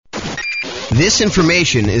This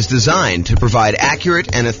information is designed to provide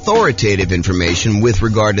accurate and authoritative information with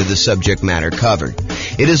regard to the subject matter covered.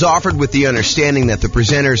 It is offered with the understanding that the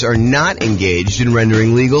presenters are not engaged in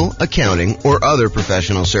rendering legal, accounting, or other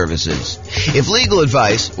professional services. If legal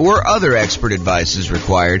advice or other expert advice is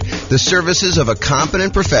required, the services of a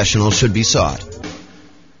competent professional should be sought.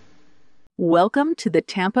 Welcome to the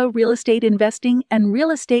Tampa Real Estate Investing and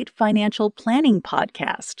Real Estate Financial Planning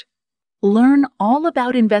Podcast. Learn all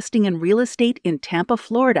about investing in real estate in Tampa,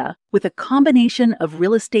 Florida, with a combination of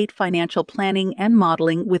real estate financial planning and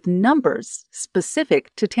modeling with numbers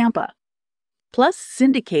specific to Tampa. Plus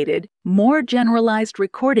syndicated, more generalized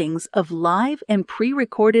recordings of live and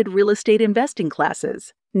pre-recorded real estate investing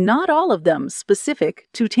classes, not all of them specific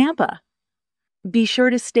to Tampa. Be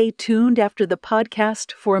sure to stay tuned after the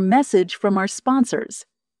podcast for a message from our sponsors.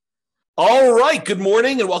 All right, good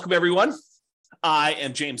morning and welcome everyone. I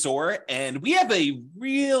am James Orr, and we have a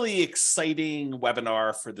really exciting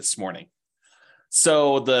webinar for this morning.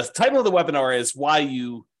 So the title of the webinar is why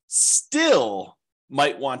you still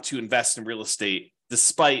might want to invest in real estate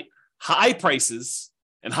despite high prices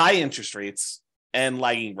and high interest rates and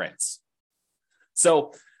lagging rents.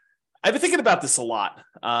 So I've been thinking about this a lot.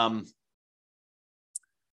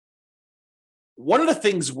 One of the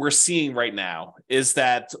things we're seeing right now is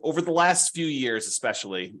that over the last few years,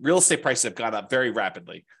 especially, real estate prices have gone up very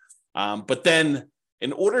rapidly. But then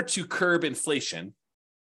in order to curb inflation,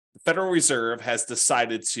 the Federal Reserve has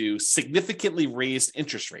decided to significantly raise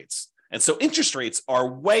interest rates. And so interest rates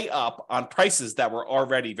are way up on prices that were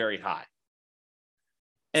already very high.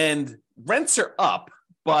 And rents are up,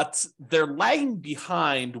 but they're lagging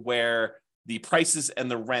behind where the prices and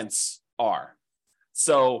the rents are.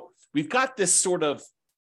 So we've got this sort of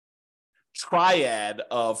triad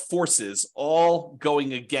of forces all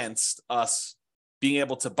going against us being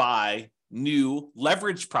able to buy new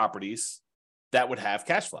leveraged properties that would have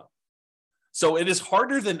cash flow. So it is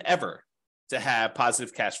harder than ever to have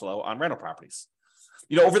positive cash flow on rental properties.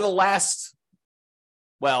 You know, over the last,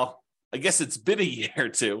 well, I guess it's been a year or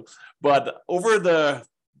two, but over the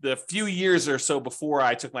few years or so before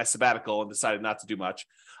I took my sabbatical and decided not to do much,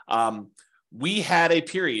 we had a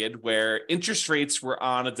period where interest rates were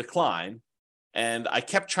on a decline, and I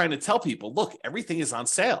kept trying to tell people, look, everything is on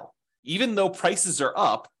sale. Even though prices are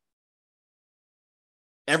up,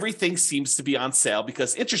 everything seems to be on sale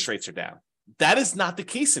because interest rates are down. That is not the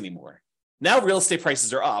case anymore. Now real estate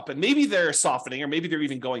prices are up, and maybe they're softening, or maybe they're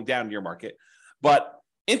even going down in your market, but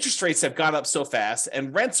interest rates have gone up so fast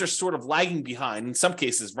and rents are sort of lagging behind. In some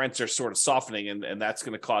cases, rents are sort of softening, and that's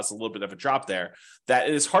going to cause a little bit of a drop there, that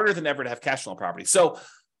it is harder than ever to have cash flow on property. So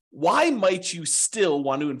why might you still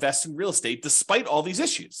want to invest in real estate despite all these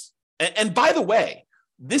issues? And by the way,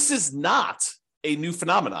 this is not a new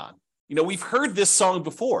phenomenon. You know, we've heard this song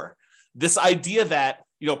before, this idea that,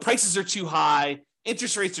 you know, prices are too high,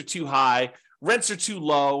 interest rates are too high, rents are too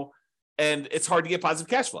low, and it's hard to get positive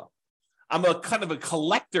cash flow. I'm a kind of a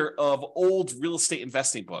collector of old real estate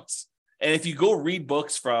investing books. And if you go read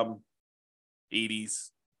books from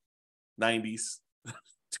 80s, 90s,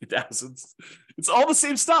 2000s, it's all the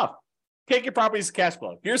same stuff. Can't get properties to cash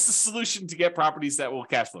flow. Here's the solution to get properties that will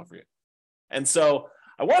cash flow for you. And so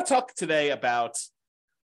I want to talk today about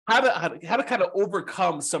how to kind of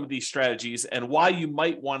overcome some of these strategies and why you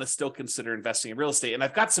might want to still consider investing in real estate. And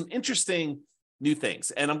I've got some interesting new things.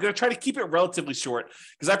 And I'm going to try to keep it relatively short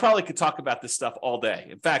because I probably could talk about this stuff all day.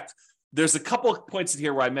 In fact, there's a couple of points in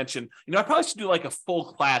here where I mentioned, you know, I probably should do like a full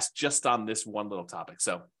class just on this one little topic.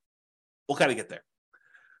 So we'll kind of get there.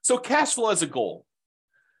 So cash flow as a goal.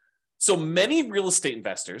 So many real estate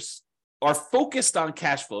investors are focused on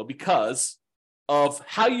cash flow because of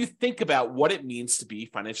how you think about what it means to be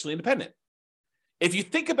financially independent. If you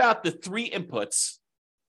think about the three inputs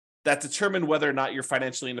that determine whether or not you're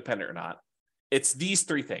financially independent or not, it's these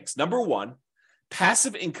three things. Number one,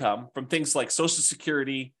 passive income from things like Social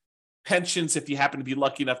Security, pensions, if you happen to be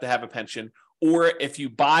lucky enough to have a pension, or if you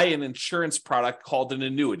buy an insurance product called an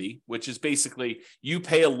annuity, which is basically you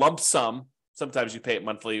pay a lump sum. Sometimes you pay it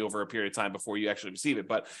monthly over a period of time before you actually receive it.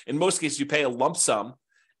 But in most cases, you pay a lump sum.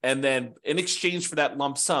 And then in exchange for that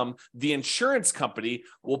lump sum, the insurance company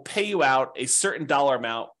will pay you out a certain dollar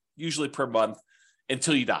amount, usually per month,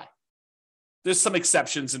 until you die. There's some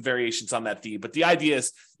exceptions and variations on that theme, but the idea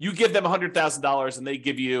is you give them $100,000 and they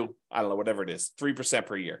give you, I don't know, whatever it is, 3%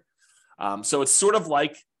 per year. So it's sort of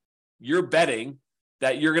like you're betting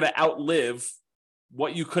that you're going to outlive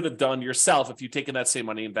what you could have done yourself if you'd taken that same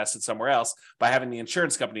money, invested somewhere else by having the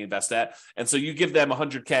insurance company invest that. And so you give them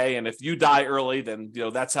 $100K, and if you die early, then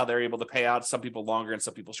that's how they're able to pay out. Some people longer and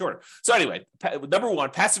some people shorter. So anyway, number one,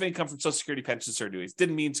 passive income from Social Security, pensions, or annuities.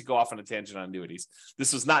 Didn't mean to go off on a tangent on annuities.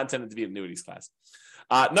 This was not intended to be an annuities class.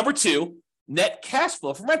 Number two, net cash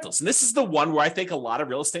flow from rentals. And this is the one where I think a lot of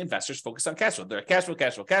real estate investors focus on cash flow. They're cash flow,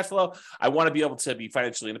 cash flow, cash flow. I want to be able to be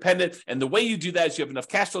financially independent. And the way you do that is you have enough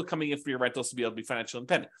cash flow coming in for your rentals to be able to be financially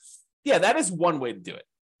independent. Yeah, that is one way to do it.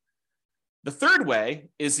 The third way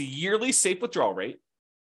is a yearly safe withdrawal rate,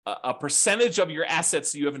 a percentage of your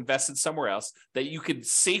assets that you have invested somewhere else that you could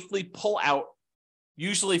safely pull out,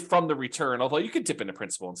 usually from the return, although you could dip into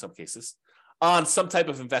principal in some cases, on some type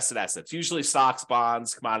of invested assets, usually stocks,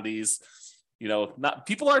 bonds, commodities.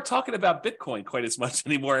 People aren't talking about Bitcoin quite as much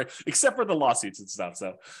anymore, except for the lawsuits and stuff.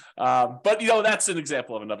 So, but that's an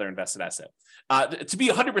example of another invested asset. To be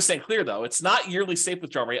 100% clear, though, it's not yearly safe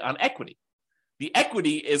withdrawal rate on equity. The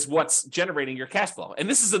equity is what's generating your cash flow, and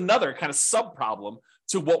this is another kind of sub problem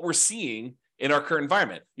to what we're seeing in our current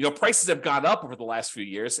environment. Prices have gone up over the last few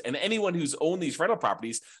years, and anyone who's owned these rental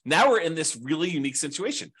properties, now we're in this really unique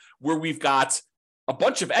situation where we've got a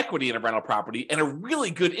bunch of equity in a rental property and a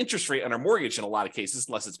really good interest rate on our mortgage in a lot of cases,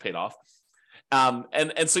 unless it's paid off.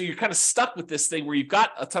 And so you're kind of stuck with this thing where you've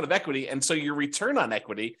got a ton of equity, and so your return on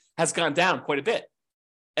equity has gone down quite a bit.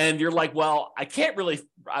 And you're like, well, I can't really,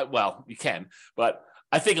 well, you can, but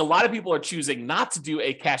I think a lot of people are choosing not to do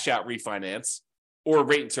a cash out refinance or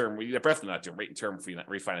rate and term. We're definitely not doing rate and term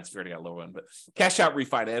refinance if you already got a low one, but cash out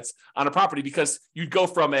refinance on a property, because you'd go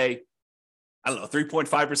from a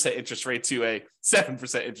 3.5% interest rate to a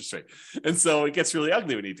 7% interest rate. And so it gets really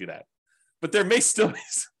ugly when you do that. But there may still be,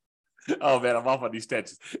 oh man, I'm off on these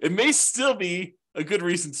tangents. It may still be a good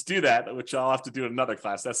reason to do that, which I'll have to do in another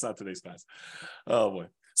class. That's not today's class. Oh boy.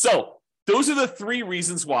 So those are the three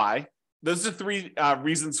reasons why. Those are three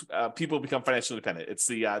reasons people become financially independent. It's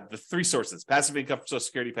the three sources: passive income from Social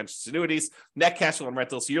Security, pensions, annuities, net cash flow on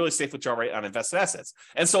rentals, yearly safe withdrawal rate on invested assets.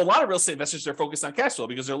 And so a lot of real estate investors are focused on cash flow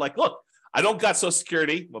because they're like, look, I don't got Social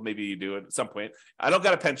Security. Well, maybe you do at some point. I don't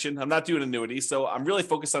got a pension. I'm not doing annuity. So I'm really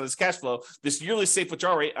focused on this cash flow, this yearly safe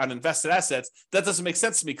withdrawal rate on invested assets. That doesn't make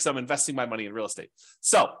sense to me because I'm investing my money in real estate.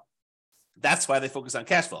 So that's why they focus on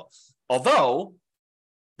cash flow. Although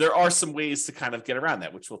there are some ways to kind of get around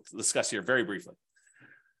that, which we'll discuss here very briefly.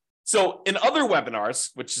 So in other webinars,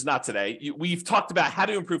 which is not today, we've talked about how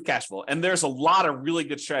to improve cash flow. And there's a lot of really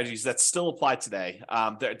good strategies that still apply today.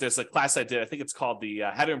 There's a class I did, I think it's called the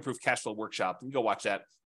How to Improve Cash Flow Workshop. You can go watch that.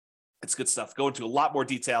 It's good stuff. Go into a lot more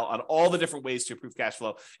detail on all the different ways to improve cash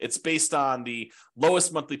flow. It's based on the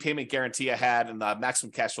lowest monthly payment guarantee I had and the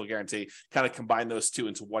maximum cash flow guarantee, kind of combine those two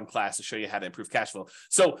into one class to show you how to improve cash flow.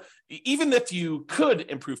 So even if you could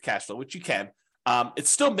improve cash flow, which you can, it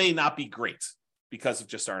still may not be great because of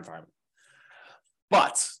just our environment.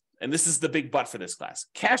 But, and this is the big but for this class,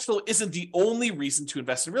 cash flow isn't the only reason to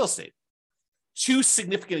invest in real estate. Two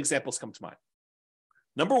significant examples come to mind.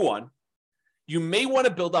 Number one, you may want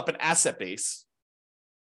to build up an asset base,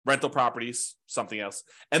 rental properties, something else,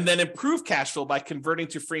 and then improve cash flow by converting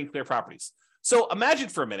to free and clear properties. So imagine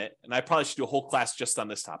for a minute, and I probably should do a whole class just on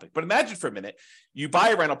this topic, but imagine for a minute, you buy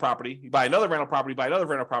a rental property, you buy another rental property, buy another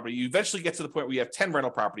rental property, you eventually get to the point where you have 10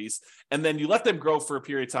 rental properties, and then you let them grow for a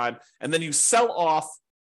period of time, and then you sell off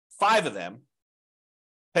 5 of them,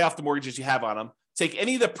 pay off the mortgages you have on them, take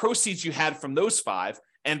any of the proceeds you had from those 5,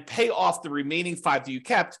 and pay off the remaining 5 that you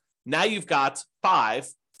kept. Now you've got 5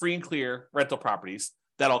 free and clear rental properties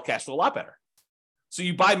that'll cash flow a lot better. So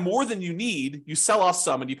you buy more than you need, you sell off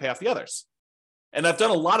some, and you pay off the others. And I've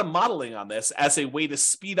done a lot of modeling on this as a way to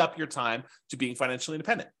speed up your time to being financially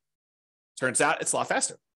independent. Turns out it's a lot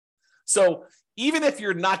faster. So even if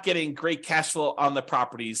you're not getting great cash flow on the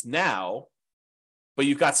properties now, but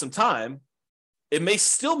you've got some time, it may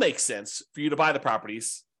still make sense for you to buy the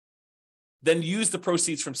properties, then use the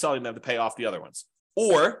proceeds from selling them to pay off the other ones.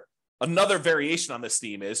 Or another variation on this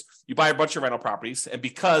theme is you buy a bunch of rental properties, and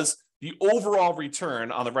because the overall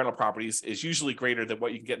return on the rental properties is usually greater than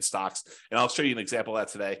what you can get in stocks. And I'll show you an example of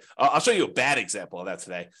that today. I'll show you a bad example of that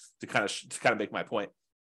today to kind of make my point.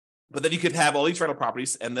 But then you could have all these rental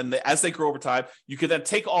properties, and then as they grow over time, you could then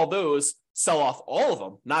take all those, sell off all of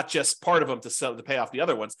them, not just part of them to pay off the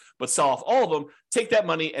other ones, but sell off all of them, take that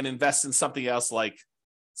money and invest in something else like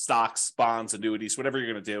stocks, bonds, annuities, whatever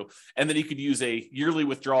you're going to do. And then you could use a yearly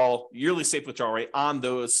safe withdrawal rate on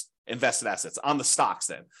those invested assets, on the stocks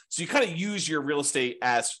then. So you kind of use your real estate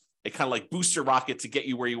as a kind of like booster rocket to get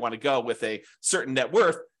you where you want to go with a certain net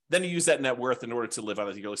worth. Then you use that net worth in order to live on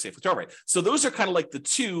a yearly safe withdrawal rate. So those are kind of like the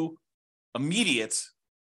two immediate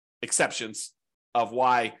exceptions of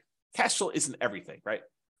why cash flow isn't everything, right?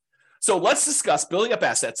 So let's discuss building up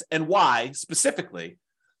assets and why specifically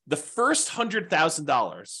the first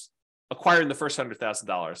 $100,000, acquiring the first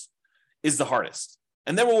 $100,000 is the hardest.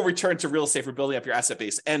 And then we'll return to real estate for building up your asset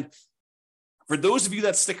base. And for those of you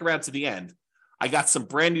that stick around to the end, I got some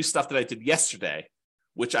brand new stuff that I did yesterday,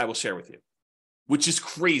 which I will share with you, which is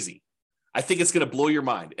crazy. I think it's going to blow your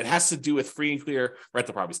mind. It has to do with free and clear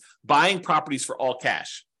rental properties, buying properties for all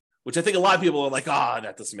cash, which I think a lot of people are like,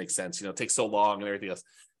 that doesn't make sense. It takes so long and everything else.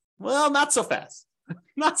 Well, not so fast.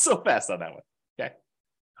 Not so fast on that one. Okay.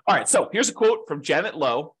 All right. So here's a quote from Janet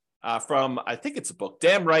Lowe from, I think it's a book,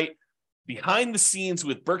 damn right, Behind the Scenes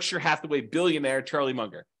with Berkshire Hathaway billionaire Charlie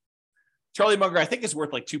Munger. Charlie Munger, I think, is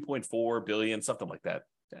worth like $2.4 billion, something like that.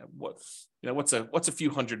 What's a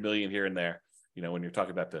few hundred million here and there, when you're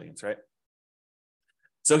talking about billions, right?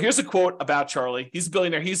 So here's a quote about Charlie. He's a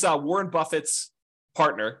billionaire. He's Warren Buffett's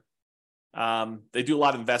partner. They do a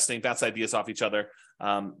lot of investing, bounce ideas off each other.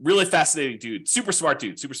 Really fascinating dude, super smart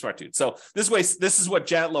dude. So this is what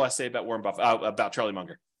Janet Lowe has to say about Warren Buffett, about Charlie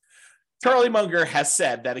Munger. Charlie Munger has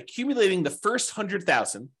said that accumulating the first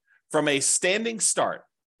 100,000 from a standing start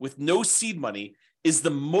with no seed money is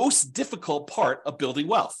the most difficult part of building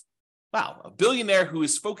wealth. Wow, a billionaire who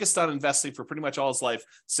is focused on investing for pretty much all his life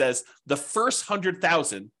says the first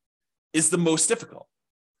 100,000 is the most difficult.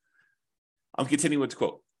 I'm continuing with the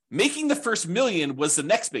quote. Making the first million was the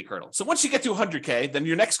next big hurdle. So once you get to 100K, then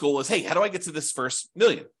your next goal is, hey, how do I get to this first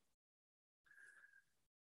million?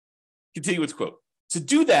 Continue with the quote. To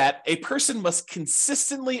do that, a person must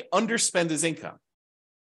consistently underspend his income.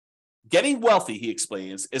 Getting wealthy, he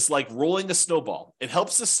explains, is like rolling a snowball. It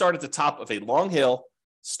helps us start at the top of a long hill,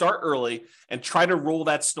 start early, and try to roll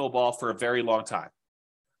that snowball for a very long time.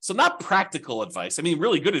 So not practical advice. I mean,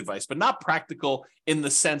 really good advice, but not practical in the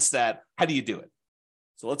sense that, how do you do it?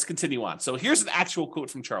 So let's continue on. So here's an actual quote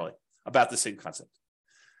from Charlie about the same concept.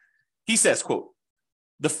 He says, quote,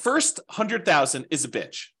 the first 100,000 is a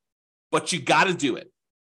bitch, but you got to do it.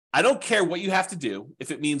 I don't care what you have to do.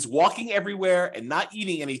 If it means walking everywhere and not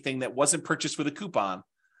eating anything that wasn't purchased with a coupon,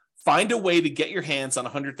 find a way to get your hands on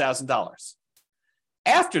 $100,000.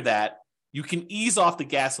 After that, you can ease off the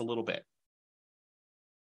gas a little bit.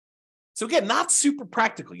 So again, not super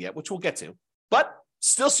practical yet, which we'll get to, but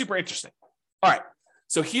still super interesting. All right.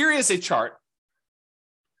 So here is a chart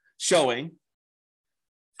showing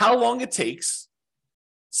how long it takes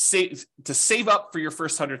to save up for your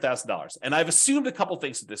first $100,000. And I've assumed a couple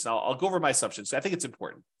things with this. Now I'll go over my assumptions. I think it's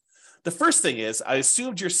important. The first thing is I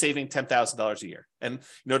assumed you're saving $10,000 a year. And,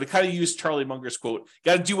 to kind of use Charlie Munger's quote,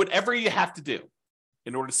 got to do whatever you have to do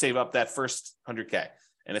in order to save up that first 100K.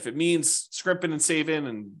 And if it means scrimping and saving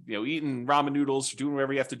and, eating ramen noodles, doing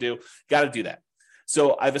whatever you have to do, got to do that.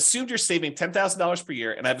 So I've assumed you're saving $10,000 per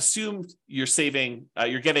year, and I've assumed you're getting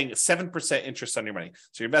 7% interest on your money.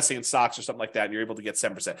 So you're investing in stocks or something like that, and you're able to get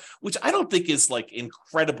 7%, which I don't think is like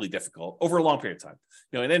incredibly difficult over a long period of time.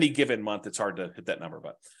 In any given month, it's hard to hit that number,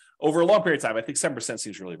 but over a long period of time, I think 7%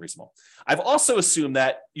 seems really reasonable. I've also assumed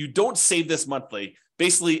that you don't save this monthly.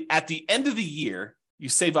 Basically, at the end of the year, you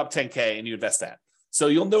save up 10K and you invest that. So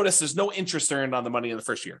you'll notice there's no interest earned on the money in the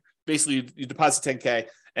first year. Basically, you deposit 10K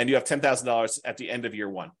and you have $10,000 at the end of year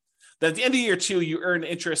one. Then at the end of year two, you earn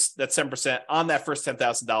interest that's 7% on that first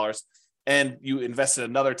 $10,000, and you invested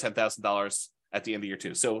another $10,000 at the end of year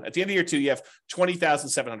two. So at the end of year two, you have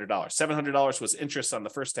 $20,700. $700 was interest on the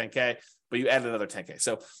first 10K, but you added another 10K.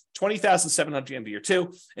 So $20,700 at the end of year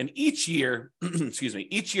two. And each year,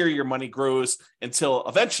 each year your money grows until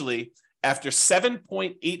eventually, after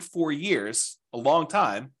 7.84 years, a long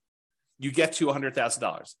time, you get to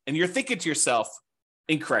 $100,000. And you're thinking to yourself,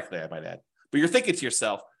 incorrectly, I might add, but you're thinking to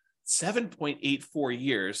yourself, 7.84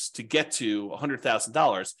 years to get to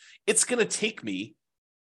 $100,000. It's going to take me,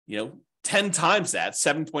 10 times that,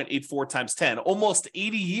 7.84 times 10, almost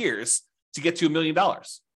 80 years to get to $1 million.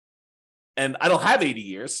 And I don't have 80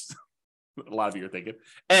 years. A lot of you are thinking.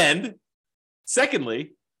 And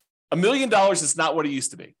secondly, $1 million is not what it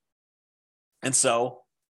used to be. And so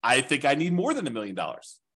I think I need more than $1 million.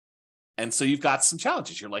 And so you've got some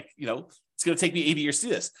challenges. You're like, it's going to take me 80 years to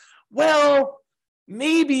do this. Well,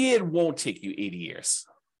 maybe it won't take you 80 years.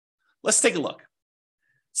 Let's take a look.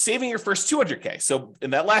 Saving your first 200K. So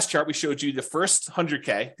in that last chart, we showed you the first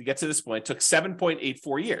 100K to get to this point took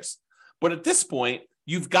 7.84 years. But at this point,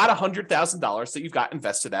 you've got $100,000 that you've got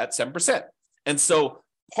invested at 7%. And so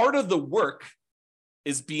part of the work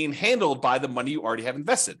is being handled by the money you already have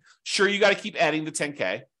invested. Sure, you got to keep adding the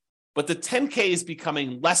 10K, but the 10K is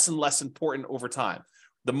becoming less and less important over time.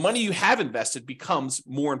 The money you have invested becomes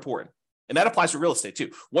more important. And that applies for real estate too.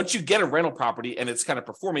 Once you get a rental property and it's kind of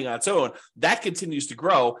performing on its own, that continues to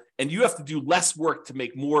grow and you have to do less work to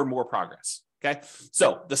make more and more progress. Okay.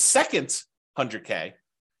 So the second 100K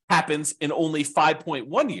happens in only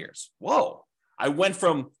 5.1 years. Whoa. I went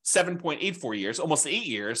from 7.84 years, almost 8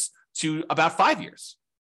 years, to about 5 years.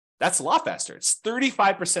 That's a lot faster. It's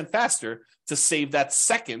 35% faster to save that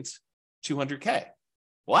second 200K.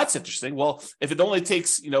 Well, that's interesting. Well, if it only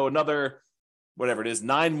takes, another, whatever it is,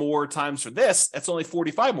 9 more times for this, that's only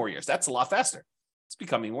 45 more years. That's a lot faster. It's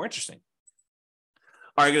becoming more interesting.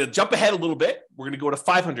 All right, I'm going to jump ahead a little bit. We're going to go to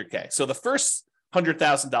 500K. So the first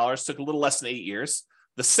 $100,000 took a little less than 8 years.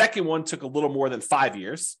 The second one took a little more than 5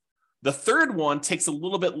 years. The third one takes a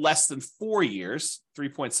little bit less than 4 years,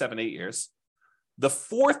 3.78 years. The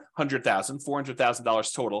fourth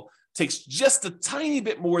 $400,000 total, takes just a tiny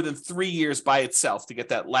bit more than 3 years by itself to get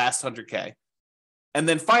that last 100K. And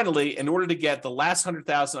then finally, in order to get the last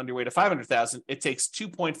 100,000 on your way to 500,000, it takes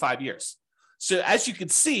 2.5 years. So as you can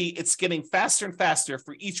see, it's getting faster and faster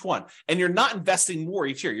for each one. And you're not investing more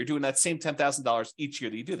each year. You're doing that same $10,000 each year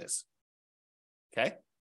that you do this. Okay.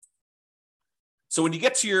 So when you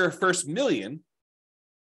get to your first million,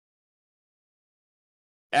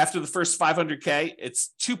 after the first 500K,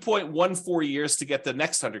 it's 2.14 years to get the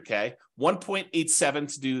next 100K,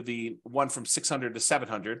 1.87 to do the one from 600 to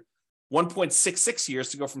 700, 1.66 years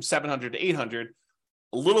to go from 700 to 800,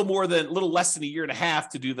 a little less than a year and a half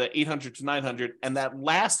to do the 800 to 900, and that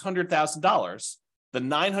last $100,000, the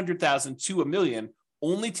 900,000 to $1 million,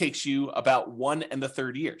 only takes you about 1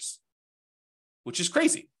 1/3 years, which is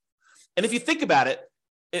crazy. And if you think about it,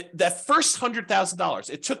 that first $100,000,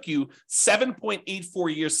 it took you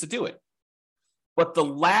 7.84 years to do it. But the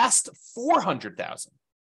last 400,000,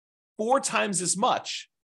 4 times as much,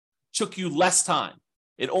 took you less time.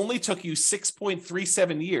 It only took you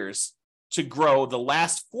 6.37 years to grow the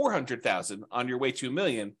last 400,000 on your way to $1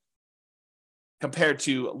 million, compared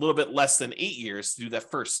to a little bit less than 8 years to do that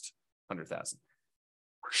first 100,000.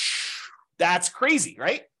 That's crazy,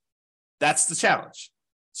 right? That's the challenge.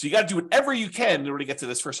 So you got to do whatever you can in order to get to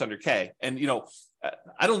this first 100K. And,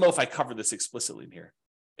 I don't know if I covered this explicitly in here.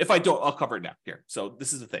 If I don't, I'll cover it now here. So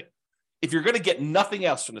this is the thing. If you're going to get nothing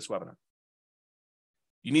else from this webinar,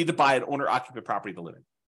 you need to buy an owner-occupant property to live in.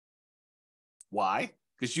 Why?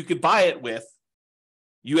 Because you could buy it with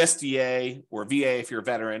USDA or VA if you're a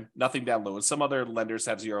veteran, nothing down loan. Some other lenders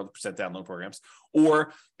have 0% down loan programs,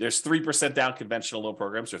 or there's 3% down conventional loan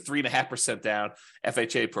programs or 3.5% down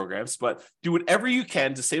FHA programs. But do whatever you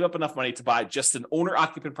can to save up enough money to buy just an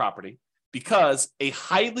owner-occupant property, because a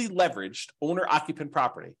highly leveraged owner-occupant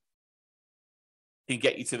property can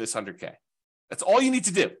get you to this 100K. That's all you need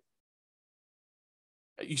to do.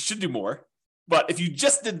 You should do more, but if you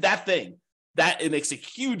just did that thing, it makes a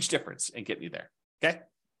huge difference in getting you there. Okay.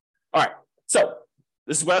 All right. So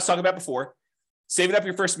this is what I was talking about before. Saving up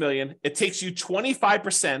your first $1 million. It takes you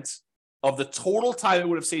 25% of the total time it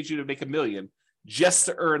would have saved you to make $1 million just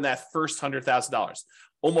to earn that first $100,000.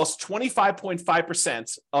 Almost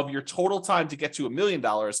 25.5% of your total time to get to $1 million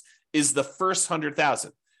is the first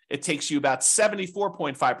 100,000. It takes you about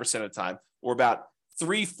 74.5% of the time, or about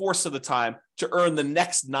 3/4 of the time, to earn the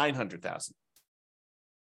next 900,000.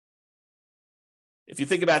 If you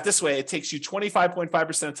think about it this way, it takes you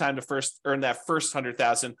 25.5% of the time to first earn that first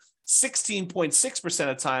 100,000, 16.6%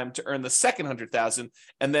 of the time to earn the second 100,000,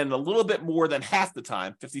 and then a little bit more than half the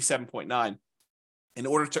time, 57.9, in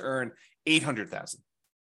order to earn 800,000.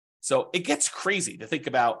 So it gets crazy to think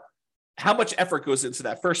about how much effort goes into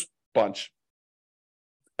that first bunch,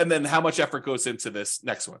 and then how much effort goes into this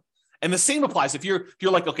next one. And the same applies if you're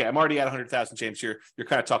like, okay, I'm already at 100,000, James. You're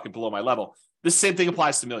kind of talking below my level. This same thing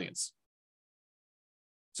applies to millions.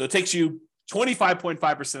 So it takes you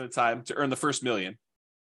 25.5% of the time to earn the first $1 million,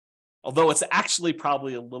 although it's actually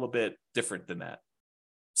probably a little bit different than that.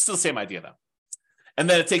 Still the same idea, though. And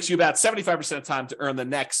then it takes you about 75% of the time to earn the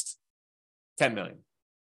next 10 million.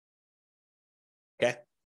 Okay.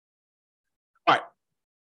 All right.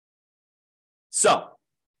 So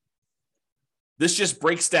this just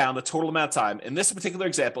breaks down the total amount of time. In this particular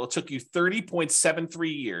example, it took you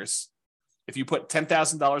 30.73 years if you put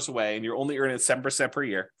 $10,000 away and you're only earning 7% per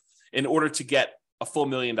year in order to get a full $1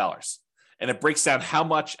 million. And it breaks down how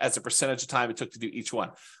much as a percentage of time it took to do each one.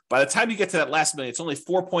 By the time you get to that last $1 million, it's only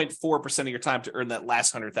 4.4% of your time to earn that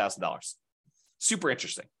last $100,000. Super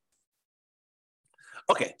interesting.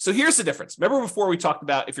 Okay, so here's the difference. Remember before we talked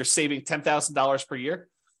about if you're saving $10,000 per year,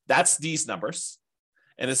 that's these numbers.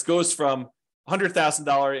 And this goes from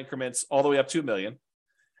 $100,000 increments all the way up to $1 million.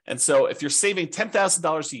 And so if you're saving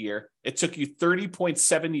 $10,000 a year, it took you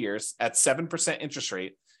 30.7 years at 7% interest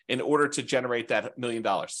rate in order to generate that $1 million.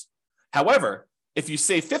 However, if you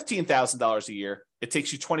save $15,000 a year, it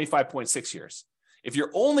takes you 25.6 years. If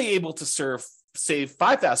you're only able to save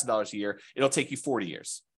 $5,000 a year, it'll take you 40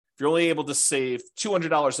 years. If you're only able to save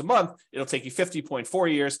 $200 a month, it'll take you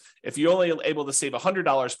 50.4 years. If you're only able to save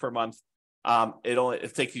 $100 per month, it'll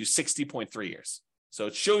take you 60.3 years. So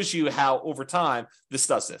it shows you how over time this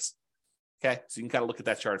does this. Okay, so you can kind of look at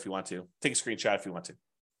that chart if you want to. Take a screenshot if you want to.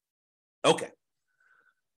 Okay.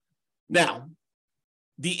 Now,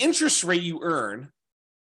 the interest rate you earn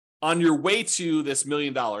on your way to this $1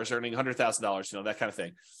 million, earning $100,000, that kind of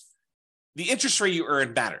thing, the interest rate you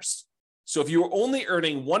earn matters. So if you were only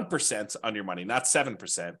earning 1% on your money, not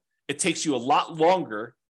 7%, it takes you a lot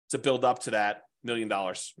longer to build up to that $1 million,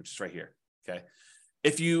 which is right here. Okay.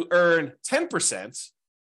 If you earn 10%,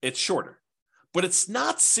 it's shorter, but it's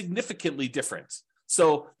not significantly different.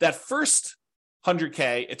 So that first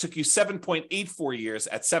 100K, it took you 7.84 years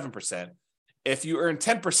at 7%. If you earn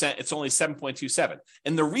 10%, it's only 7.27.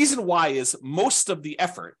 And the reason why is most of the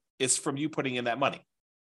effort is from you putting in that money.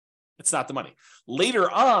 It's not the money. Later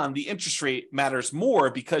on, the interest rate matters more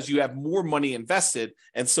because you have more money invested.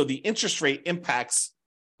 And so the interest rate impacts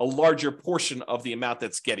a larger portion of the amount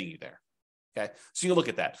that's getting you there. Okay, so you look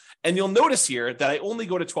at that. And you'll notice here that I only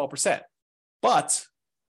go to 12%. But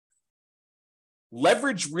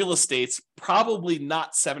leveraged real estate's probably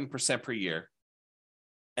not 7% per year.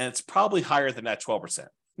 And it's probably higher than that 12%.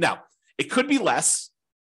 Now, it could be less,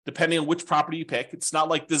 depending on which property you pick. It's not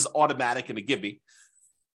like this is automatic and a give me.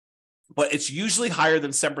 But it's usually higher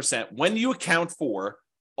than 7% when you account for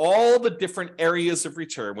all the different areas of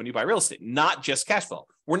return when you buy real estate, not just cash flow.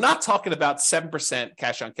 We're not talking about 7%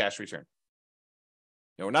 cash on cash return.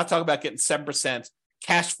 We're not talking about getting 7%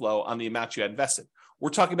 cash flow on the amount you had invested.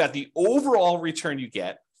 We're talking about the overall return you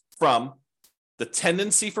get from the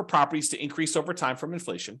tendency for properties to increase over time from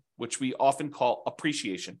inflation, which we often call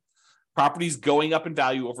appreciation. Properties going up in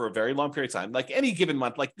value over a very long period of time, like any given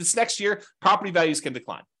month, like this next year, property values can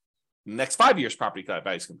decline. In the next 5 years, property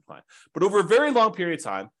values can decline. But over a very long period of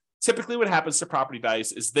time, typically what happens to property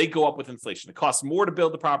values is they go up with inflation. It costs more to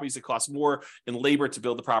build the properties. It costs more in labor to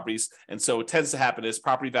build the properties. And so what tends to happen is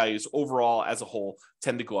property values overall as a whole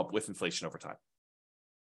tend to go up with inflation over time.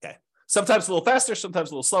 Okay. Sometimes a little faster, sometimes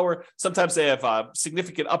a little slower. Sometimes they have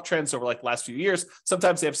significant uptrends over like the last few years.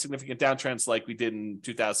 Sometimes they have significant downtrends like we did in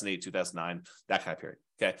 2008, 2009, that kind of period.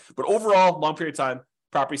 Okay. But overall, long period of time,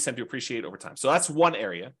 properties tend to appreciate over time. So that's one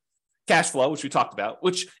area. Cash flow, which we talked about,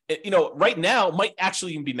 which, right now might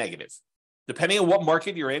actually even be negative. Depending on what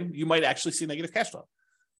market you're in, you might actually see negative cash flow.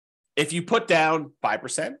 If you put down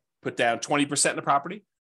 5%, put down 20% in a property,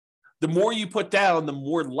 the more you put down, the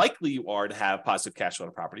more likely you are to have positive cash flow on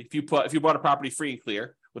a property. If you bought a property free and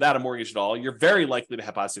clear without a mortgage at all, you're very likely to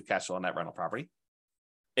have positive cash flow on that rental property.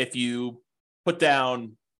 If you put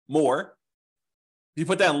down more, if you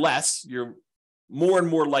put down less, you're more and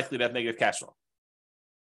more likely to have negative cash flow.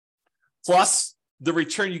 Plus the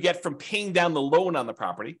return you get from paying down the loan on the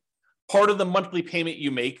property. Part of the monthly payment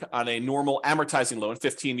you make on a normal amortizing loan,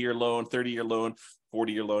 15-year loan, 30-year loan,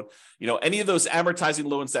 40-year loan, any of those amortizing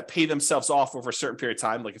loans that pay themselves off over a certain period of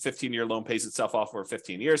time, like a 15-year loan pays itself off over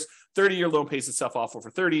 15 years, 30-year loan pays itself off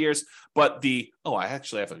over 30 years. But I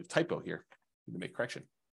actually have a typo here. Let me make a correction.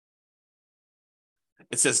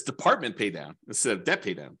 It says department pay down instead of debt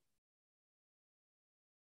pay down.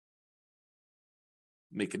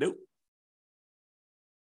 Make a note.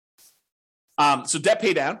 So debt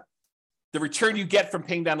pay down, the return you get from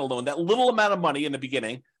paying down a loan, that little amount of money in the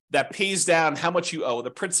beginning that pays down how much you owe,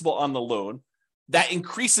 the principal on the loan, that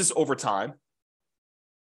increases over time.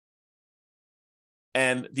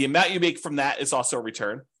 And the amount you make from that is also a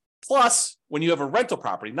return. Plus, when you have a rental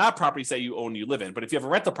property, not properties that you own, you live in, but if you have a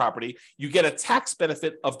rental property, you get a tax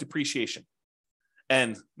benefit of depreciation.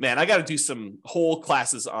 And man, I got to do some whole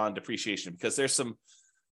classes on depreciation because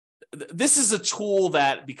this is a tool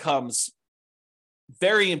that becomes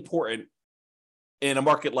very important in a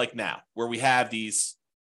market like now, where we have these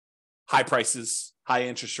high prices, high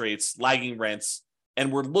interest rates, lagging rents, and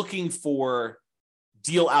we're looking for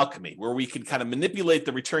deal alchemy, where we can kind of manipulate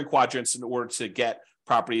the return quadrants in order to get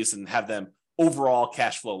properties and have them overall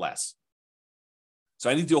cash flow less. So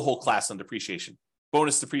I need to do a whole class on depreciation,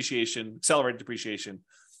 bonus depreciation, accelerated depreciation,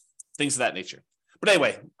 things of that nature. But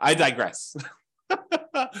anyway, I digress.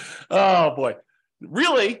 Oh boy.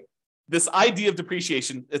 Really, this idea of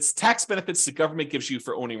depreciation, it's tax benefits the government gives you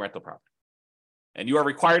for owning rental property. And you are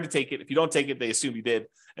required to take it. If you don't take it, they assume you did.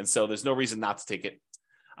 And so there's no reason not to take it.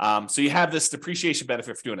 So you have this depreciation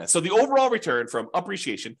benefit for doing that. So the overall return from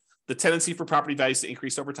appreciation, the tendency for property values to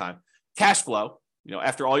increase over time, cash flow,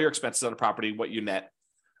 after all your expenses on a property, what you net,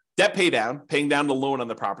 debt pay down, paying down the loan on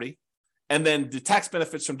the property, And then the tax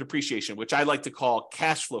benefits from depreciation, which I like to call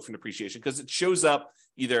cash flow from depreciation, because it shows up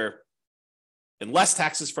either in less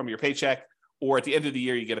taxes from your paycheck, or at the end of the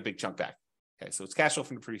year, you get a big chunk back. Okay, so it's cash flow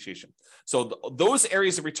from depreciation. So those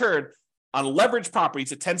areas of return on leveraged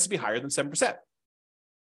properties, it tends to be higher than 7%.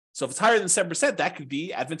 So if it's higher than 7%, that could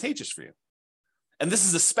be advantageous for you. And this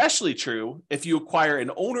is especially true if you acquire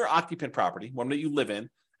an owner-occupant property, one that you live in,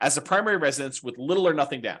 as a primary residence with little or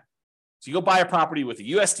nothing down. So you go buy a property with a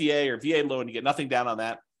USDA or VA loan, you get nothing down on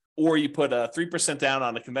that, or you put a 3% down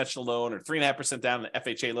on a conventional loan, or 3.5% down on an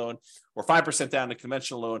FHA loan, or 5% down on a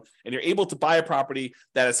conventional loan, and you're able to buy a property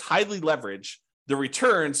that is highly leveraged. The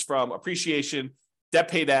returns from appreciation, debt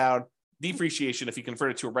pay down, depreciation, if you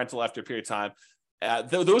convert it to a rental after a period of time,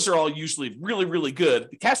 those are all usually really, really good.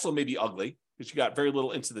 The cash flow may be ugly because you got very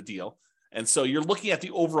little into the deal. And so you're looking at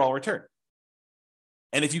the overall return.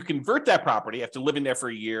 And if you convert that property after living there for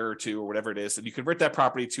a year or two or whatever it is, and you convert that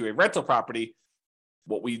property to a rental property,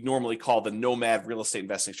 what we normally call the nomad real estate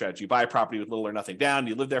investing strategy. You buy a property with little or nothing down,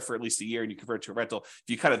 you live there for at least a year, and you convert it to a rental. If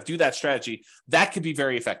you kind of do that strategy, that could be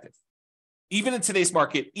very effective. Even in today's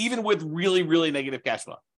market, even with really, really negative cash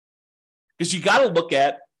flow. Because you got to look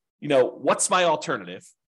at, what's my alternative?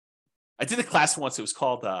 I did a class once, it was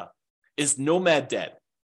called, Is Nomad Dead?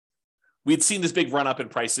 We had seen this big run up in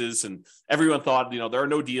prices, and everyone thought, there are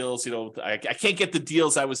no deals. I can't get the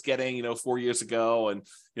deals I was getting, 4 years ago, and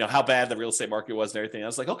how bad the real estate market was and everything. I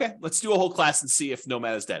was like, okay, let's do a whole class and see if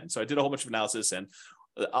Nomad is dead. And so I did a whole bunch of analysis, and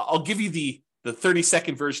I'll give you the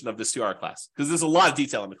 30-second version of this 2-hour class, because there's a lot of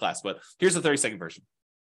detail in the class, but here's the 30-second version.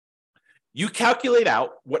 You calculate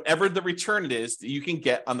out whatever the return it is that you can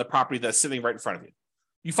get on the property that's sitting right in front of you.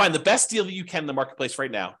 You find the best deal that you can in the marketplace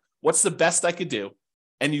right now. What's the best I could do?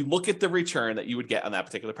 And you look at the return that you would get on that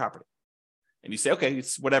particular property. And you say, okay,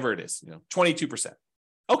 it's whatever it is, 22%.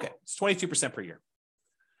 Okay, it's 22% per year.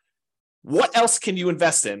 What else can you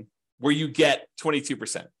invest in where you get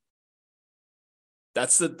 22%?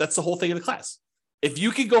 That's the whole thing of the class. If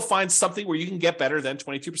you can go find something where you can get better than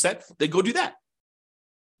 22%, then go do that.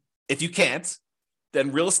 If you can't,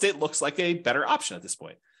 then real estate looks like a better option at this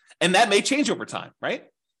point. And that may change over time, right?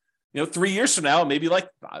 3 years from now, maybe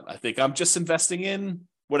I think I'm just investing in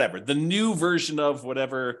whatever, the new version of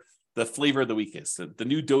whatever the flavor of the week is, the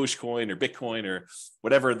new Dogecoin or Bitcoin or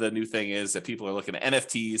whatever the new thing is that people are looking at,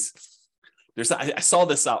 NFTs. I saw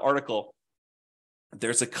this article.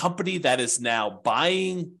 There's a company that is now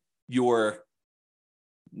buying your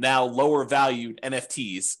now lower valued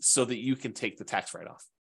NFTs so that you can take the tax write-off,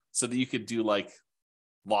 so that you could do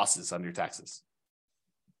losses on your taxes,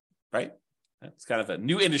 right? It's kind of a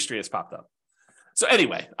new industry that's popped up. So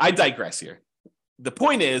anyway, I digress here. The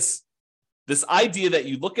point is this idea that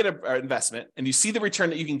you look at an investment and you see the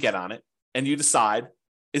return that you can get on it, and you decide,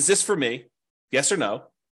 is this for me? Yes or no?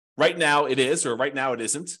 Right now it is, or right now it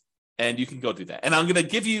isn't. And you can go do that. And I'm going to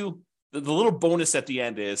give you the little bonus at the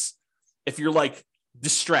end is, if you're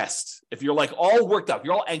distressed, if you're all worked up,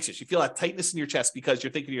 you're all anxious, you feel that tightness in your chest because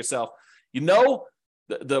you're thinking to yourself,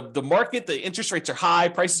 the market, the interest rates are high,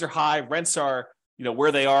 prices are high, rents are,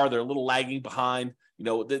 where they are, they're a little lagging behind.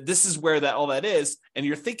 This is where all that is. And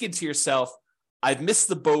you're thinking to yourself, I've missed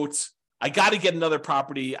the boat. I got to get another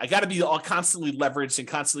property. I got to be all constantly leveraged and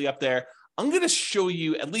constantly up there. I'm going to show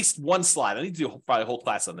you at least one slide. I need to do probably a whole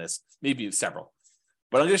class on this, maybe several,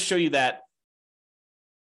 but I'm going to show you that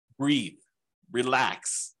breathe,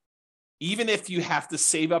 relax. Even if you have to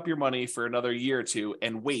save up your money for another year or two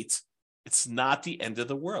and wait, it's not the end of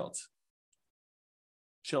the world.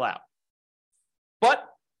 Chill out. But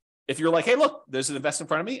if you're hey, look, there's an investment in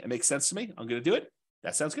front of me. It makes sense to me. I'm going to do it.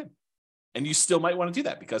 That sounds good. And you still might want to do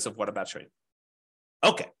that because of what I'm about to show you.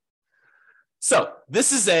 Okay. So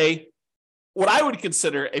this is what I would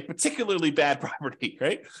consider a particularly bad property,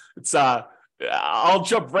 right? It's I'll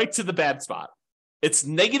jump right to the bad spot. It's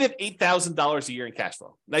negative $8,000 a year in cash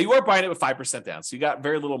flow. Now you are buying it with 5% down, so you got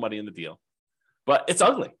very little money in the deal, but it's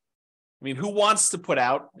ugly. I mean, who wants to put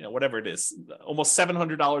out, whatever it is, almost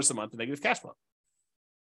 $700 a month in negative cash flow?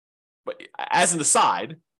 But as an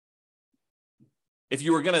aside, if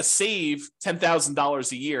you were going to save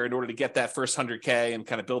 $10,000 a year in order to get that first 100K and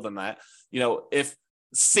kind of build on that, if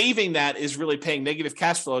saving that is really paying negative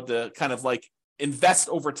cash flow to kind of invest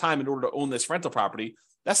over time in order to own this rental property,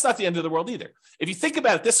 that's not the end of the world either. If you think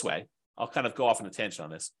about it this way, I'll kind of go off on a tangent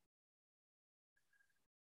on this.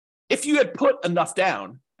 If you had put enough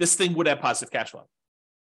down, this thing would have positive cash flow.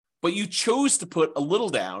 But you chose to put a little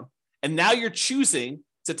down, and now you're choosing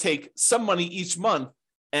to take some money each month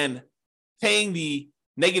and paying the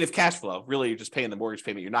negative cash flow. Really, you're just paying the mortgage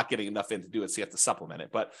payment. You're not getting enough in to do it, so you have to supplement it.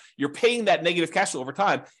 But you're paying that negative cash flow over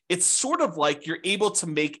time. It's sort of like you're able to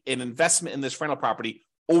make an investment in this rental property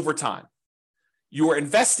over time. You are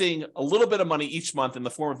investing a little bit of money each month in the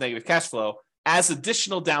form of negative cash flow as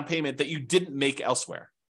additional down payment that you didn't make elsewhere.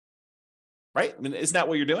 Right? I mean, isn't that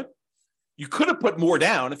what you're doing? You could have put more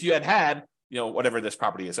down if you had, whatever this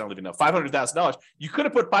property is. I don't even know, $500,000. You could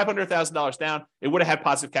have put $500,000 down. It would have had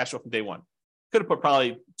positive cash flow from day one. Could have put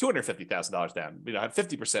probably $250,000 down, had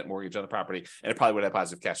 50% mortgage on the property, and it probably would have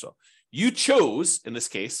positive cash flow. You chose, in this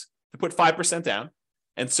case, to put 5% down,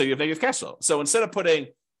 and so you have negative cash flow. So instead of putting,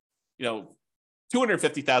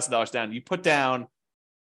 $250,000 down, you put down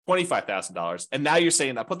 $25,000, and now you're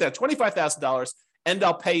saying, I put down $25,000, and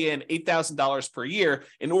I'll pay in $8,000 per year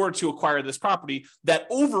in order to acquire this property that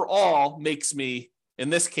overall makes me,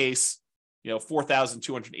 in this case,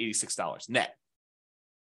 $4,286 net.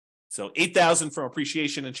 So $8,000 from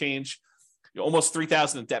appreciation and change, almost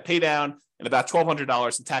 $3,000 in debt pay down, and about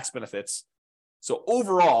 $1,200 in tax benefits. So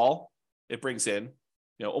overall, it brings in,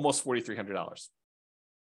 almost $4,300.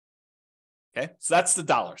 Okay, so that's the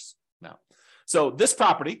dollars now. So this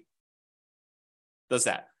property does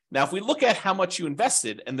that. Now, if we look at how much you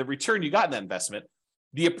invested and the return you got in that investment,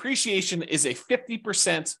 the appreciation is a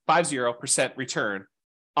 50% return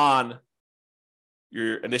on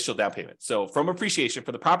your initial down payment. So from appreciation,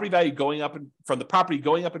 for the property value going up, from the property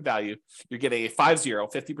going up in value, you're getting a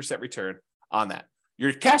 50% return on that.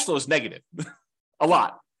 Your cash flow is negative, a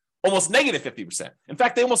lot, almost negative 50%. In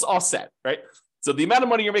fact, they almost offset, right? So the amount of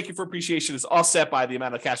money you're making for appreciation is offset by the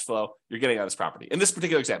amount of cash flow you're getting on this property. In this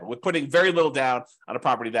particular example, with putting very little down on a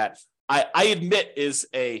property that I admit is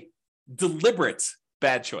a deliberate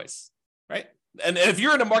bad choice, right? And if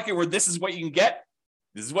you're in a market where this is what you can get,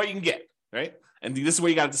 this is what you can get, right? And this is what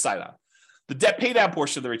you got to decide on. The debt pay down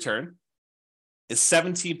portion of the return is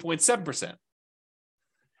 17.7%.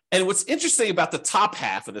 And what's interesting about the top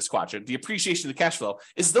half of this quadrant, the appreciation of the cash flow,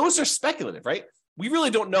 is those are speculative, right? We really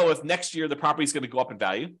don't know if next year the property is going to go up in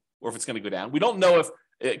value or if it's going to go down. We don't know if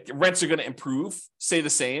rents are going to improve, stay the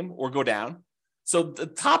same, or go down. So the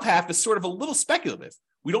top half is sort of a little speculative.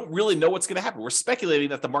 We don't really know what's going to happen. We're speculating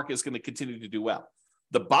that the market is going to continue to do well.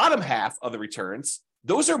 The bottom half of the returns,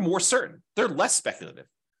 those are more certain. They're less speculative.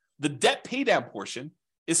 The debt pay down portion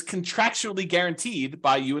is contractually guaranteed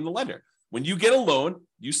by you and the lender. When you get a loan,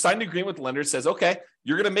 you sign an agreement with the lender that says, okay,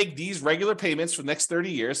 you're going to make these regular payments for the next 30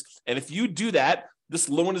 years. And if you do that, this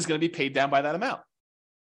loan is going to be paid down by that amount.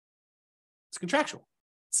 It's contractual.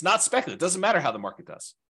 It's not speculative. It doesn't matter how the market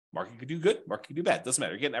does. Market could do good, market could do bad. It doesn't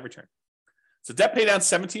matter. You're getting that return. So debt pay down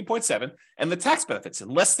 17.7, and the tax benefits,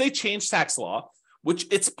 unless they change tax law, which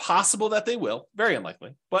it's possible that they will, very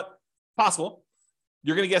unlikely, but possible,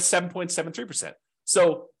 you're going to get 7.73%.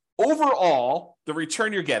 So overall, the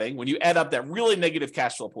return you're getting when you add up that really negative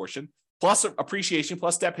cash flow portion, plus appreciation,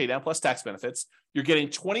 plus debt pay down, plus tax benefits, you're getting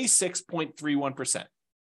 26.31%.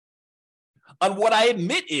 On what I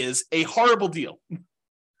admit is a horrible deal.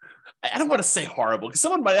 I don't want to say horrible because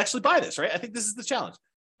someone might actually buy this, right? I think this is the challenge.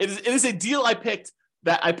 It is a deal I picked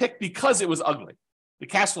because it was ugly. The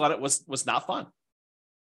cash flow on it was not fun.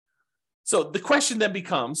 So the question then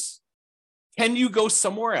becomes, can you go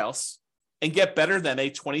somewhere else and get better than a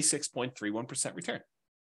 26.31% return?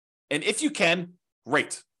 And if you can,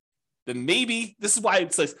 great. Then maybe, this is why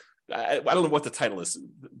it says, I don't know what the title is,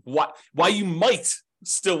 why you might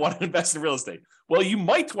still want to invest in real estate. Well, you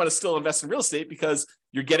might want to still invest in real estate because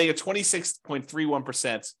you're getting a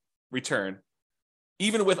 26.31% return,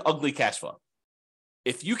 even with ugly cash flow.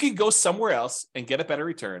 If you can go somewhere else and get a better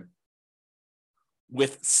return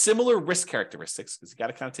with similar risk characteristics, because you got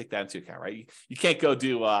to kind of take that into account, right? You can't go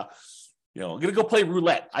do, I'm going to go play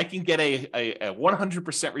roulette. I can get a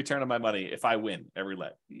 100% return on my money if I win at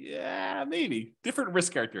roulette. Yeah, maybe. Different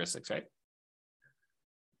risk characteristics, right?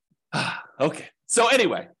 Okay. So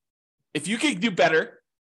anyway, if you can do better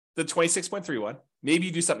than 26.31, maybe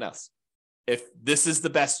you do something else. If this is the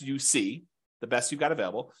best you see, the best you've got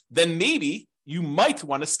available, then maybe you might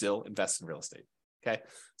want to still invest in real estate. Okay.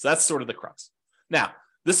 So that's sort of the crux. Now,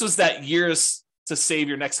 this was that years to save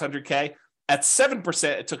your next 100K. At 7%,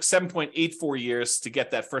 it took 7.84 years to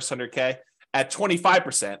get that first 100K. At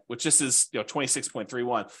 25%, which this is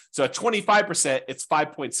 26.31. So at 25%, it's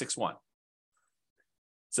 5.61.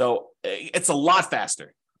 So it's a lot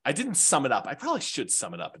faster. I didn't sum it up. I probably should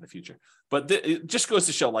sum it up in the future. But it just goes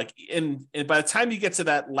to show, like, by the time you get to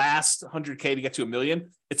that last 100K to get to $1 million,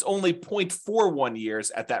 it's only 0.41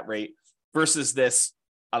 years at that rate versus this,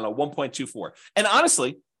 I don't know, 1.24. And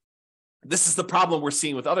honestly, This is the problem we're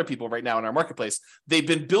seeing with other people right now in our marketplace. They've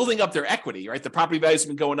been building up their equity, right? The property values have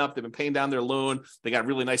been going up. They've been paying down their loan. They got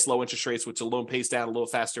really nice low interest rates, which the loan pays down a little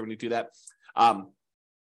faster when you do that.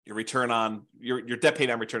 Your return on your debt pay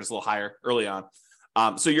down return is a little higher early on.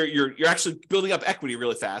 So you're actually building up equity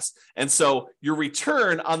really fast. And so your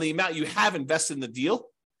return on the amount you have invested in the deal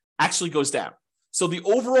actually goes down. So the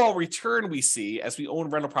overall return we see as we own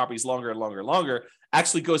rental properties longer and longer and longer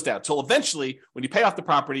actually goes down till eventually when you pay off the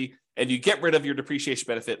property and you get rid of your depreciation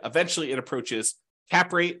benefit, eventually it approaches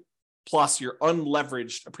cap rate plus your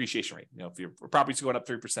unleveraged appreciation rate. If your property's going up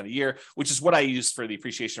 3% a year, which is what I use for the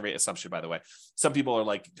appreciation rate assumption, by the way. Some people are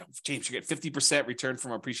like, James, you get 50% return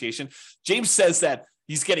from appreciation. James says that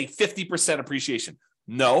he's getting 50% appreciation.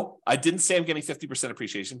 No, I didn't say I'm getting 50%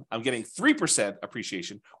 appreciation. I'm getting 3%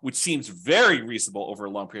 appreciation, which seems very reasonable over a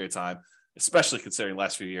long period of time, especially considering the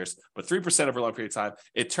last few years. But 3% over a long period of time,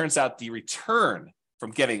 it turns out the return from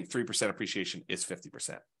getting 3% appreciation is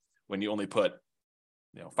 50% when you only put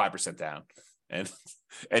 5% down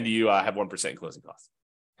and you have 1% in closing costs.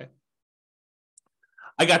 Okay.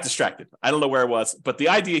 I got distracted. I don't know where it was, but the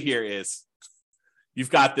idea here is you've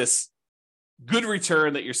got this good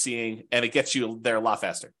return that you're seeing, and it gets you there a lot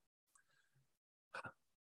faster.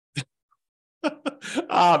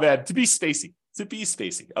 Man, to be spacey.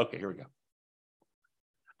 Okay, here we go.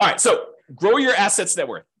 All right, so grow your assets net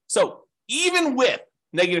worth. So even with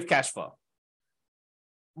negative cash flow,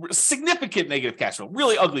 significant negative cash flow,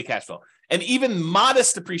 really ugly cash flow, and even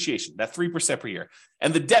modest depreciation, that 3% per year,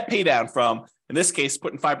 and the debt pay down from, in this case,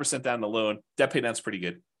 putting 5% down the loan, debt pay down is pretty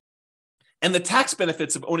good. And the tax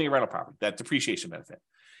benefits of owning a rental property, that depreciation benefit,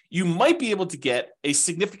 you might be able to get a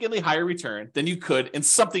significantly higher return than you could in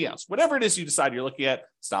something else. Whatever it is you decide you're looking at,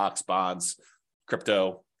 stocks, bonds,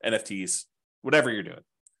 crypto, NFTs, whatever you're doing.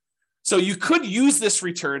 So you could use this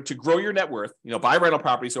return to grow your net worth, buy rental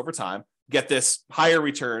properties over time, get this higher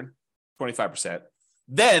return, 25%.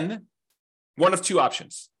 Then one of two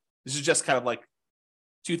options. This is just kind of like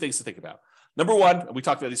two things to think about. Number one, and we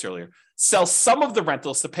talked about these earlier, sell some of the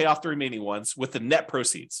rentals to pay off the remaining ones with the net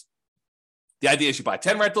proceeds. The idea is you buy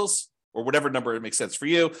 10 rentals or whatever number makes sense for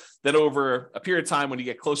you. Then over a period of time, when you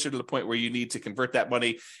get closer to the point where you need to convert that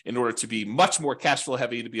money in order to be much more cash flow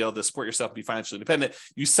heavy, to be able to support yourself and be financially independent,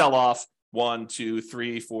 you sell off 1, 2,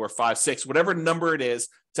 3, 4, 5, 6, whatever number it is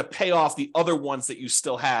to pay off the other ones that you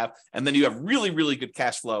still have. And then you have really, really good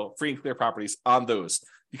cash flow, free and clear properties on those.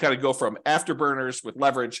 You kind of go from afterburners with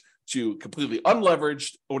leverage to completely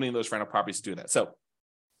unleveraged, owning those rental properties to do that. So,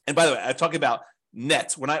 and by the way, I'm talking about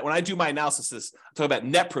net. When I do my analysis, I'm talking about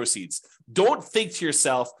net proceeds. Don't think to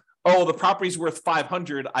yourself, oh, the property's worth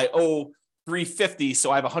 500, I owe 350,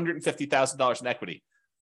 so I have $150,000 in equity.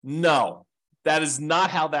 No, that is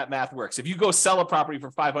not how that math works. If you go sell a property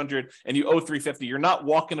for 500 and you owe 350, you're not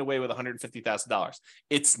walking away with $150,000.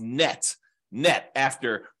 It's net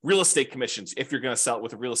after real estate commissions. If you're going to sell it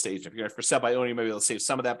with a real estate agent, if you're going to sell by owning, maybe they'll save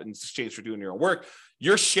some of that in exchange for doing your own work.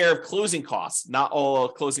 Your share of closing costs, not all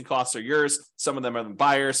closing costs are yours. Some of them are the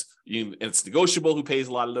buyers. And it's negotiable who pays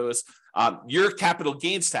a lot of those. Your capital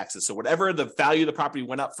gains taxes. So whatever the value of the property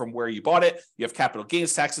went up from where you bought it, you have capital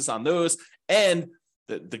gains taxes on those. And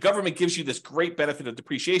the government gives you this great benefit of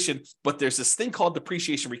depreciation, but there's this thing called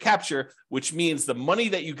depreciation recapture, which means the money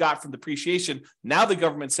that you got from depreciation, now the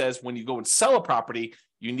government says when you go and sell a property,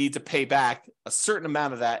 you need to pay back a certain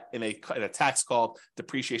amount of that in a tax called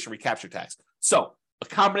depreciation recapture tax. So a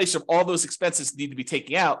combination of all those expenses need to be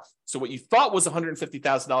taken out. So what you thought was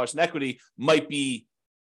 $150,000 in equity might be,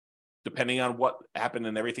 depending on what happened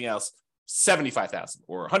and everything else, $75,000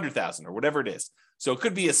 or $100,000 or whatever it is. So it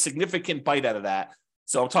could be a significant bite out of that.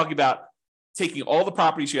 So I'm talking about taking all the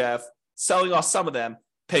properties you have, selling off some of them,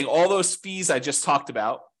 paying all those fees I just talked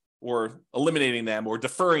about, or eliminating them or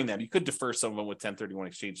deferring them. You could defer some of them with 1031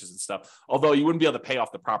 exchanges and stuff, although you wouldn't be able to pay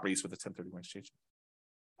off the properties with a 1031 exchange.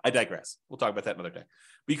 I digress. We'll talk about that another day.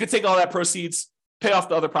 But you could take all that proceeds, pay off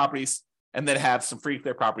the other properties, and then have some free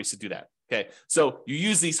clear properties to do that. Okay. So you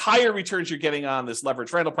use these higher returns you're getting on this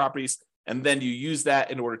leveraged rental properties, and then you use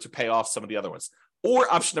that in order to pay off some of the other ones.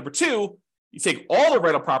 Or option number two, you take all the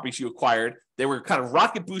rental properties you acquired, they were kind of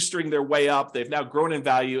rocket boosting their way up. They've now grown in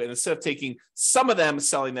value. And instead of taking some of them,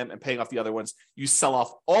 selling them and paying off the other ones, you sell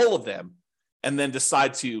off all of them and then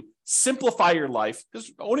decide to simplify your life,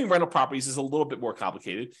 because owning rental properties is a little bit more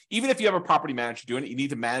complicated. Even if you have a property manager doing it, you need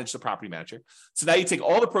to manage the property manager. So now you take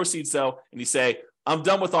all the proceeds though, and you say, I'm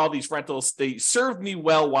done with all these rentals. They served me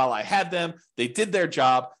well while I had them. They did their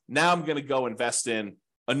job. Now I'm going to go invest in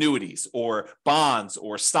annuities or bonds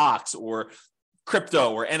or stocks or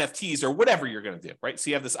crypto or NFTs or whatever you're going to do, right? So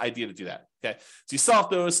you have this idea to do that, okay? So you sell off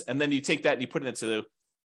those, and then you take that and you put it into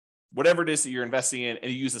whatever it is that you're investing in,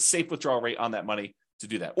 and you use a safe withdrawal rate on that money to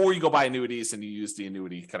do that. Or you go buy annuities and you use the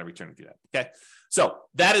annuity kind of return to do that. Okay. So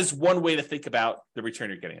that is one way to think about the return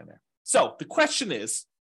you're getting on there. So the question is,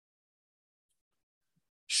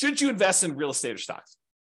 should you invest in real estate or stocks?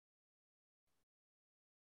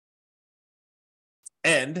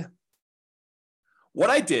 And what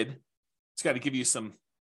I did, it's got to give you some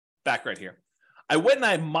background here. I went and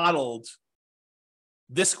I modeled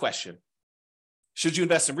this question. Should you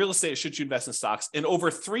invest in real estate or should you invest in stocks in over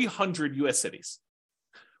 300 US cities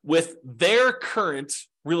with their current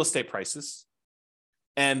real estate prices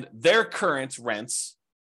and their current rents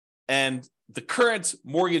and the current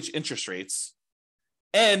mortgage interest rates.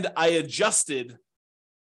 And I adjusted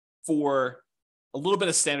for a little bit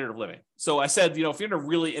of standard of living. So I said, if you're in a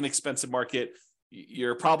really inexpensive market,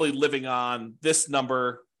 you're probably living on this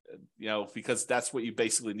number, because that's what you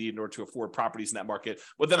basically need in order to afford properties in that market.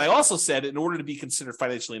 But then I also said, in order to be considered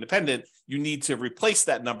financially independent, you need to replace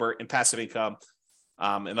that number in passive income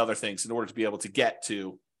and other things in order to be able to get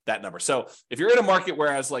to that number. So if you're in a market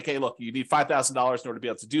where I was like, hey, look, you need $5,000 in order to be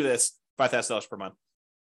able to do this, $5,000 per month,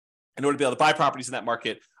 in order to be able to buy properties in that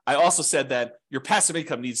market, I also said that your passive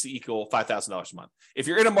income needs to equal $5,000 a month. If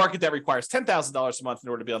you're in a market that requires $10,000 a month in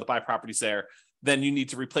order to be able to buy properties there, then you need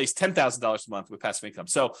to replace $10,000 a month with passive income.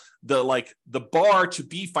 So the bar to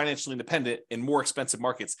be financially independent in more expensive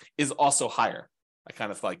markets is also higher. I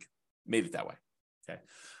kind of made it that way. Okay.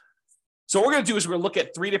 So what we're going to do is we're going to look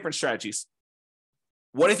at 3 different strategies.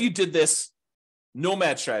 What if you did this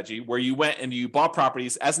nomad strategy where you went and you bought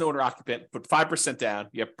properties as an owner occupant, put 5% down,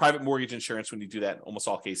 you have private mortgage insurance when you do that in almost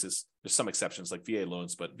all cases. There's some exceptions like VA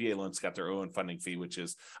loans, but VA loans got their own funding fee, which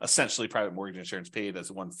is essentially private mortgage insurance paid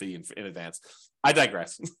as one fee in advance. I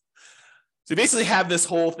digress. So you basically have this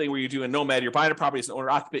whole thing where you do a nomad, you're buying a property as an owner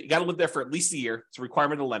occupant, you got to live there for at least a year. It's a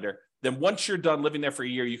requirement of the lender. Then once you're done living there for a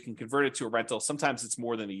year, you can convert it to a rental. Sometimes it's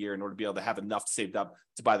more than a year in order to be able to have enough saved up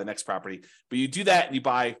to buy the next property. But you do that and you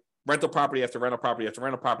buy rental property after rental property after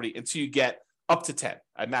rental property until you get up to 10.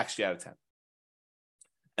 I maxed you out of 10.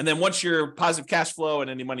 And then once you're positive cash flow and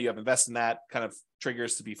any money you have invested in that kind of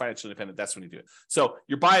triggers to be financially independent, that's when you do it. So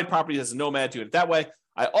you're buying properties as a nomad, doing it that way.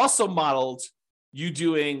 I also modeled you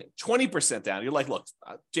doing 20% down. You're like, look,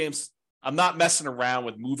 James, I'm not messing around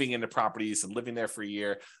with moving into properties and living there for a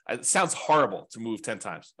year. It sounds horrible to move 10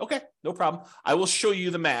 times. Okay, no problem. I will show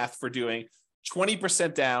you the math for doing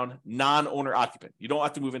 20% down, non-owner occupant. You don't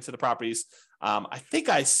have to move into the properties. I think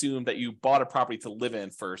I assumed that you bought a property to live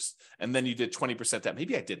in first, and then you did 20% down.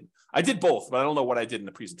 Maybe I didn't. I did both, but I don't know what I did in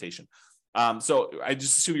the presentation. So I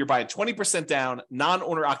just assume you're buying 20% down,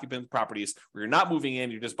 non-owner occupant properties where you're not moving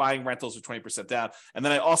in, you're just buying rentals with 20% down. And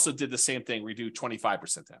then I also did the same thing where you do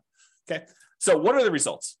 25% down. Okay. So what are the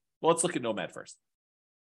results? Well, let's look at Nomad first.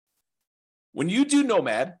 When you do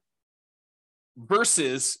Nomad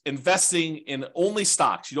versus investing in only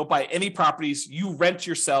stocks, you don't buy any properties, you rent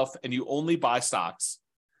yourself and you only buy stocks.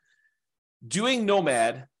 Doing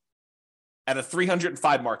Nomad at a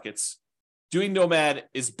 305 markets, doing Nomad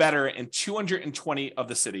is better in 220 of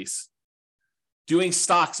the cities. Doing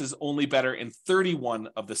stocks is only better in 31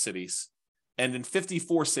 of the cities. And in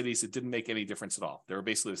 54 cities, it didn't make any difference at all. They were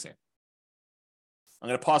basically the same. I'm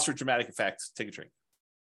going to pause for dramatic effect. Take a drink.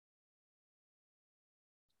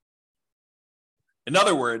 In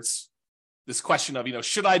other words, this question of,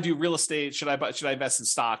 should I do real estate? Should I invest in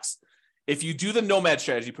stocks? If you do the Nomad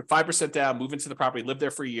strategy, put 5% down, move into the property, live there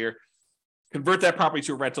for a year, convert that property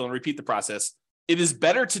to a rental and repeat the process, it is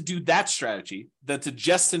better to do that strategy than to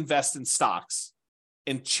just invest in stocks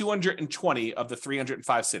in 220 of the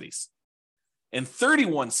 305 cities. In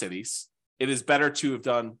 31 cities, it is better to have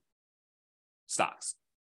done stocks.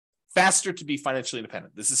 Faster to be financially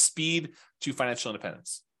independent. This is speed to financial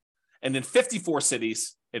independence. And in 54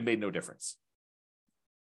 cities, it made no difference.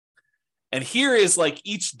 And here is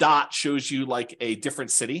each dot shows you a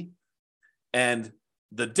different city. And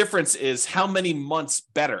the difference is how many months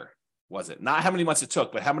better was it? Not how many months it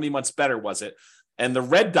took, but how many months better was it? And the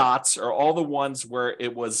red dots are all the ones where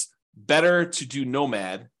it was better to do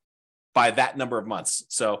Nomad by that number of months.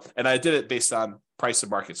 So, and I did it based on price of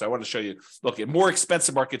market. So I want to show you, look, in more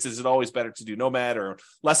expensive markets, is it always better to do Nomad, or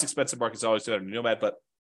less expensive markets always better to do Nomad? But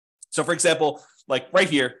so for example, right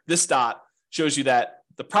here, this dot shows you that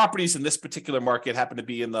the properties in this particular market happen to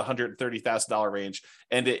be in the $130,000 range.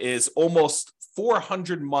 And it is almost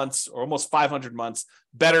 400 months or almost 500 months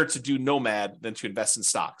better to do Nomad than to invest in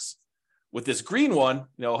stocks. With this green one,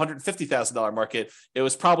 $150,000 market, it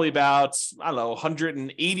was probably about,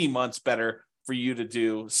 180 months better for you to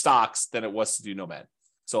do stocks than it was to do Nomad.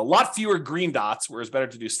 So a lot fewer green dots, where it's better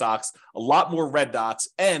to do stocks, a lot more red dots.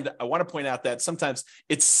 And I want to point out that sometimes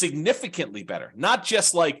it's significantly better, not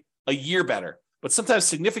just like a year better, but sometimes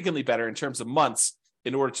significantly better in terms of months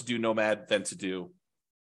in order to do Nomad than to do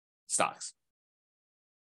stocks.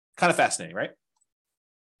 Kind of fascinating, right?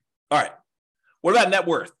 All right. What about net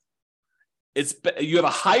worth? You have a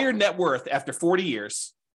higher net worth after 40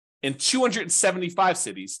 years in 275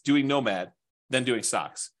 cities doing Nomad than doing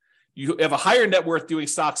stocks. You have a higher net worth doing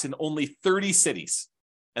stocks in only 30 cities.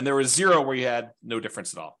 And there was 0 where you had no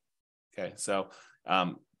difference at all. Okay. So,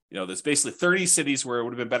 there's basically 30 cities where it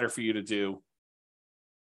would have been better for you to do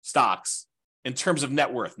stocks in terms of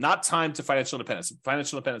net worth, not time to financial independence.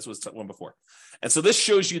 Financial independence was one before. And so this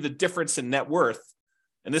shows you the difference in net worth.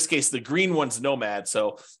 In this case, the green one's Nomad.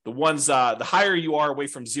 So the ones, the higher you are away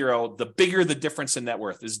from 0, the bigger the difference in net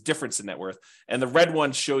worth is difference in net worth. And the red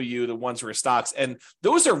ones show you the ones where are stocks. And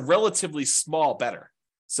those are relatively small better.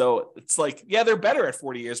 So it's like, yeah, they're better at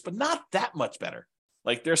 40 years, but not that much better.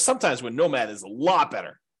 Like there's sometimes when Nomad is a lot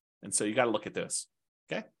better. And so you got to look at this.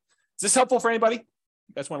 Okay. Is this helpful for anybody?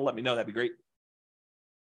 You guys want to let me know? That'd be great.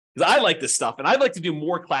 Because I like this stuff and I'd like to do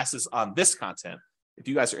more classes on this content if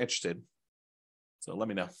you guys are interested. So let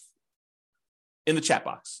me know in the chat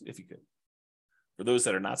box, if you could, for those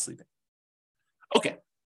that are not sleeping. Okay.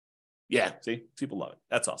 Yeah, see, people love it.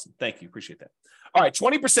 That's awesome. Thank you. Appreciate that. All right,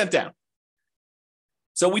 20% down.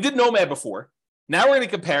 So we did Nomad before. Now we're going to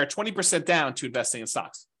compare 20% down to investing in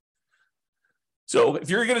stocks. So if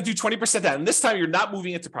you're going to do 20% down, and this time you're not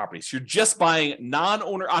moving into properties, you're just buying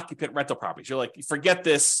non-owner occupant rental properties. You're like, forget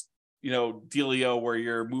this, dealio where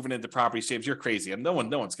you're moving into properties, James, you're crazy. And no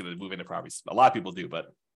one's going to move into properties. A lot of people do,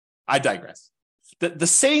 but I digress. The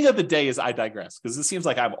saying of the day is I digress, because it seems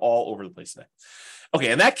like I'm all over the place today.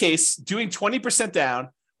 Okay, in that case, doing 20% down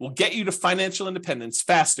will get you to financial independence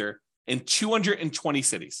faster in 220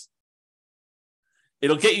 cities.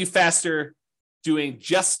 It'll get you faster doing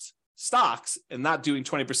just stocks and not doing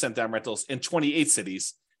 20% down rentals in 28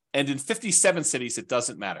 cities. And in 57 cities, it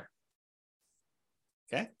doesn't matter.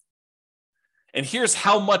 Okay. And here's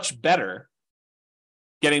how much better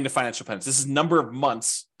getting to financial independence. This is number of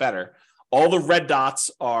months better. All the red dots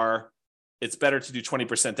are, it's better to do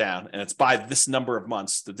 20% down, and it's by this number of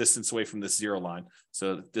months, the distance away from this 0 line.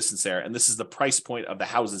 So the distance there. And this is the price point of the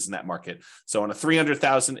houses in that market. So on a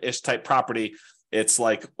 300,000-ish type property, it's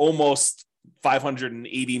like almost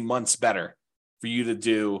 580 months better for you to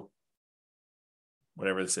do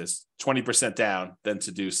whatever this is, 20% down than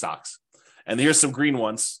to do stocks. And here's some green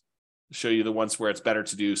ones to show you the ones where it's better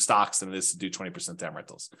to do stocks than it is to do 20% down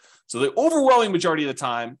rentals. So the overwhelming majority of the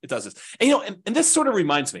time it does this. And and this sort of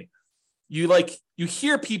reminds me, you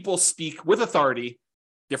hear people speak with authority,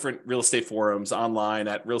 different real estate forums, online,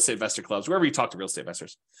 at real estate investor clubs, wherever you talk to real estate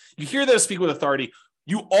investors. You hear them speak with authority.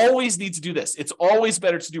 You always need to do this. It's always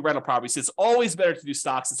better to do rental properties. It's always better to do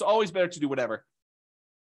stocks. It's always better to do whatever.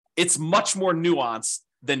 It's much more nuanced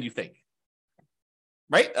than you think,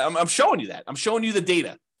 right? I'm showing you that. I'm showing you the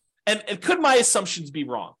data. And could my assumptions be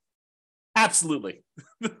wrong? Absolutely.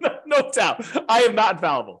 No doubt. I am not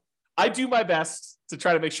infallible. I do my best to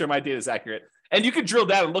try to make sure my data is accurate. And you can drill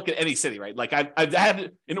down and look at any city, right? Like I've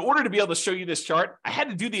had, in order to be able to show you this chart, I had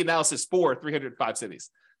to do the analysis for 305 cities.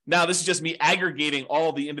 Now, this is just me aggregating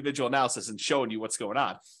all the individual analysis and showing you what's going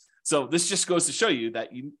on. So this just goes to show you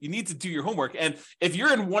that you need to do your homework. And if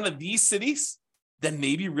you're in one of these cities, then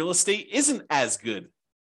maybe real estate isn't as good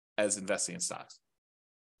as investing in stocks,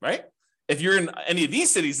 right? If you're in any of these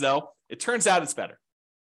cities, though, it turns out it's better.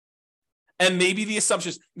 And maybe the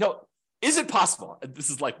assumptions, is it possible? This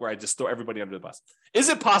is like where I just throw everybody under the bus. Is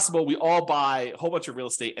it possible we all buy a whole bunch of real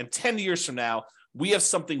estate and 10 years from now, we have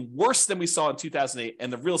something worse than we saw in 2008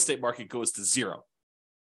 and the real estate market goes to 0?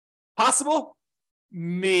 Possible?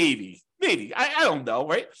 Maybe. I don't know,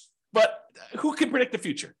 right? But who can predict the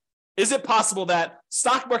future? Is it possible that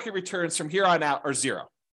stock market returns from here on out are 0?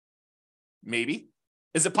 Maybe.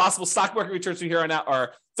 Is it possible stock market returns from here on out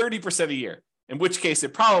are 30% a year? In which case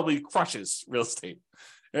it probably crushes real estate.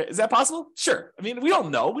 Is that possible? Sure. I mean, we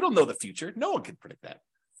don't know. We don't know the future. No one can predict that.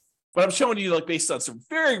 But I'm showing you based on some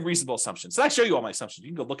very reasonable assumptions. So I show you all my assumptions.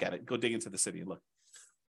 You can go look at it, go dig into the city and look.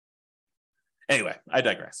 Anyway, I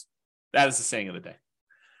digress. That is the saying of the day.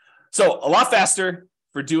 So a lot faster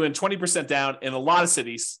for doing 20% down in a lot of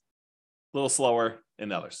cities, a little slower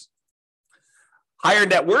in others. Higher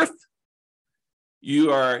net worth.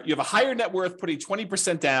 You have a higher net worth putting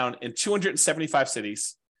 20% down in 275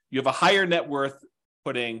 cities. You have a higher net worth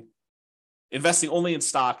investing only in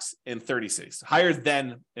stocks in 30 cities, higher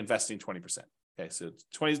than investing 20%. Okay, so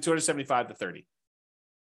 275 to 30.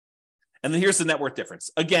 And then here's the net worth difference.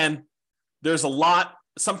 Again, there's a lot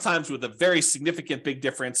sometimes with a very significant big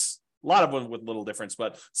difference, a lot of them with little difference,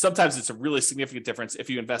 but sometimes it's a really significant difference if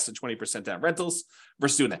you invest in 20% down rentals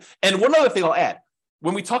versus doing that. And one other thing I'll add,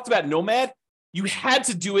 when we talked about Nomad, you had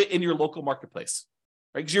to do it in your local marketplace,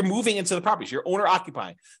 right? Because you're moving into the properties, you're owner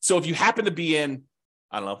occupying. So if you happen to be in,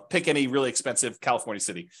 I don't know, pick any really expensive California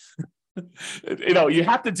city, you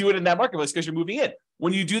have to do it in that marketplace because you're moving in.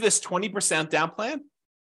 When you do this 20% down plan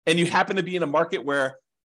and you happen to be in a market where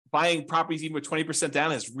buying properties even with 20%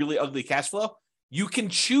 down has really ugly cash flow, you can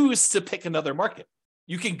choose to pick another market.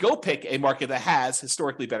 You can go pick a market that has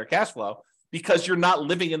historically better cash flow because you're not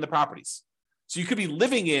living in the properties. So you could be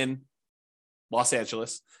living in Los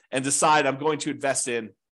Angeles and decide I'm going to invest in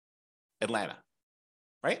Atlanta,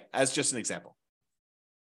 right? As just an example.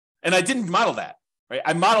 And I didn't model that, right?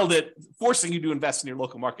 I modeled it forcing you to invest in your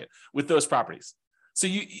local market with those properties. So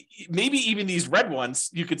you maybe even these red ones,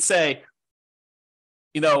 you could say,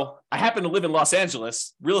 I happen to live in Los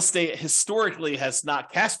Angeles. Real estate historically has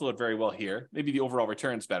not cash flowed very well here. Maybe the overall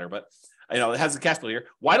return's better, but it hasn't cash flow here.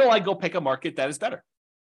 Why don't I go pick a market that is better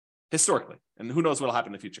historically? And who knows what'll happen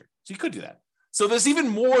in the future. So you could do that. So there's even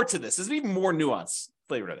more to this. There's even more nuance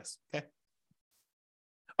flavor to this. Okay.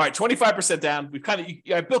 All right, 25% down. We've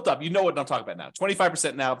I built up. You know what I'm talking about now.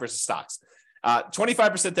 25% now versus stocks.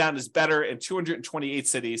 25% down is better in 228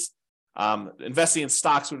 cities. Investing in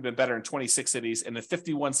stocks would have been better in 26 cities, and in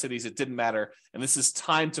 51 cities, it didn't matter. And this is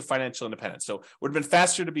time to financial independence. So it would have been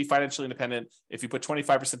faster to be financially independent if you put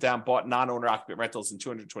 25% down, bought non-owner occupant rentals in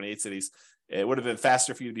 228 cities. It would have been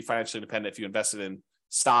faster for you to be financially independent if you invested in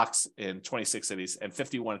stocks in 26 cities, and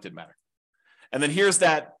 51, it didn't matter. And then here's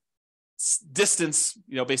that distance,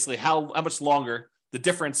 basically how much longer the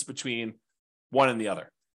difference between one and the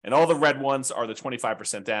other. And all the red ones are the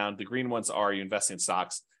 25% down. The green ones are you investing in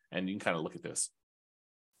stocks. And you can kind of look at this.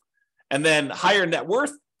 And then higher net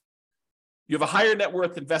worth. You have a higher net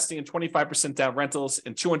worth investing in 25% down rentals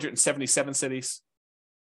in 277 cities.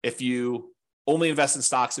 If you only invest in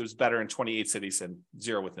stocks, it was better in 28 cities and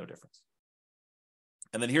 0 with no difference.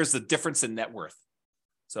 And then here's the difference in net worth.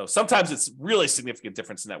 So sometimes it's really significant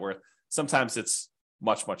difference in net worth. Sometimes it's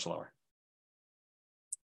much, much lower.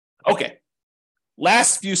 Okay.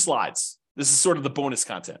 Last few slides. This is sort of the bonus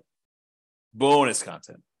content. Bonus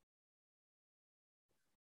content.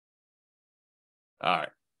 All right.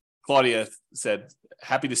 Claudia said,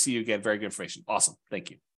 happy to see you again. Very good information. Awesome.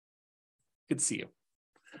 Thank you. Good to see you.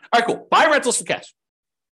 All right, cool. Buy rentals for cash.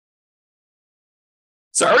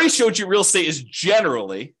 So I already showed you real estate is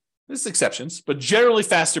generally, there's exceptions, but generally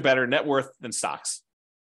faster, better net worth than stocks.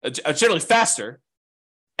 Generally faster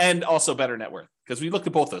and also better net worth. Because we looked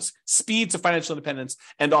at both those. Speed to financial independence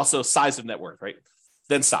and also size of net worth, right?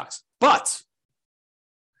 Than stocks. But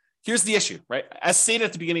here's the issue, right? As stated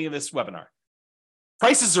at the beginning of this webinar,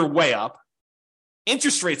 prices are way up,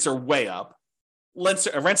 interest rates are way up,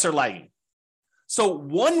 rents are lagging. So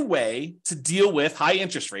one way to deal with high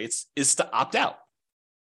interest rates is to opt out.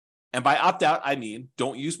 And by opt out, I mean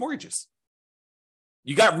don't use mortgages.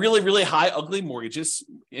 You got really, really high, ugly mortgages,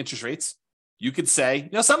 interest rates. You could say,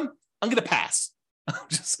 something, I'm going to pass.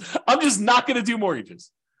 I'm just not going to do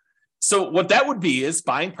mortgages. So what that would be is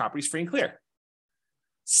buying properties free and clear.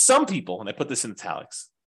 Some people, and I put this in italics,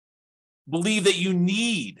 believe that you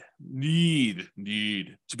need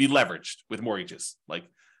to be leveraged with mortgages. Like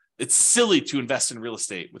it's silly to invest in real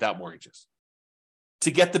estate without mortgages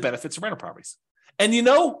to get the benefits of rental properties. And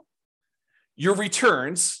your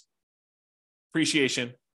returns,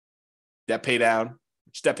 appreciation, debt pay down,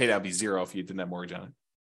 which debt pay down would be 0 if you didn't have mortgage on it,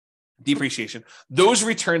 depreciation, those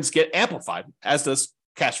returns get amplified, as does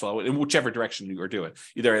cash flow in whichever direction you are doing,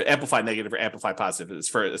 either amplify negative or amplify positive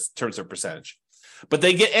in terms of percentage. But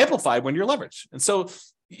they get amplified when you're leveraged. And so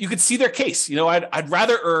you could see their case. I'd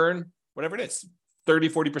rather earn whatever it is, 30,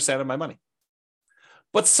 40% of my money.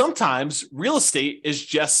 But sometimes real estate is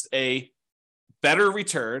just a better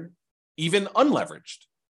return, even unleveraged.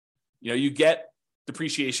 You get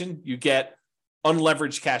depreciation, you get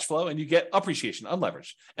unleveraged cash flow, and you get appreciation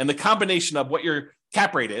unleveraged. And the combination of what your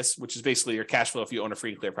cap rate is, which is basically your cash flow if you own a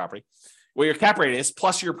free and clear property, what your cap rate is,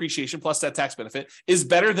 plus your appreciation, plus that tax benefit, is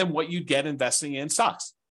better than what you'd get investing in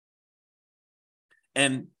stocks.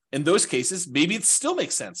 And in those cases, maybe it still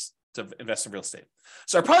makes sense to invest in real estate.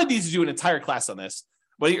 So I probably need to do an entire class on this,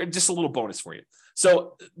 but just a little bonus for you.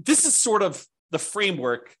 So this is sort of the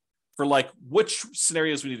framework for which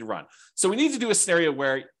scenarios we need to run. So we need to do a scenario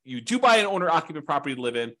where you do buy an owner occupant property to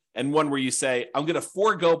live in, and one where you say, I'm going to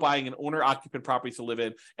forego buying an owner occupant property to live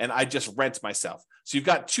in, and I just rent myself. So you've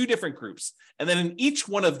got two different groups. And then in each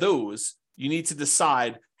one of those, you need to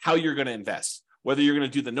decide how you're going to invest, whether you're going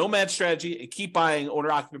to do the nomad strategy and keep buying owner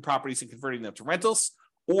occupant properties and converting them to rentals,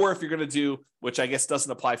 or if you're going to do, which I guess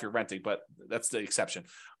doesn't apply if you're renting, but that's the exception.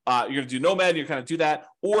 You're going to do nomad, you're going to do that.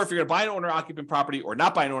 Or if you're going to buy an owner-occupant property or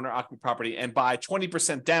not buy an owner-occupant property and buy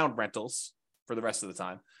 20% down rentals for the rest of the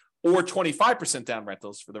time, or 25% down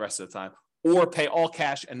rentals for the rest of the time, or pay all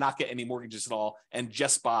cash and not get any mortgages at all and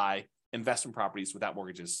just buy investment properties without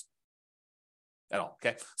mortgages at all.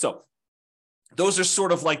 Okay. So those are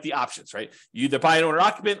sort of like the options, right? You either buy an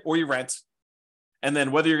owner-occupant or you rent. And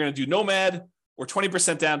then whether you're going to do nomad or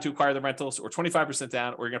 20% down to acquire the rentals or 25%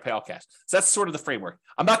 down, or you're going to pay all cash. So that's sort of the framework.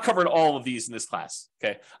 I'm not covering all of these in this class.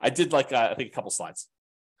 Okay. I did I think a couple slides.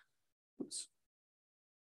 Oops.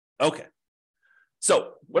 Okay.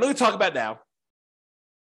 So what I'm going to talk about now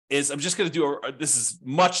is I'm just going to do this is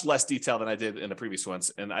much less detail than I did in the previous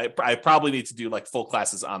ones. And I probably need to do like full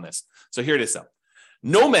classes on this. So here it is. So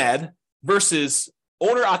nomad versus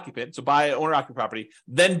owner-occupant, so buy an owner-occupant property,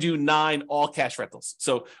 then do 9 all-cash rentals.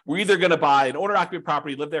 So we're either going to buy an owner-occupant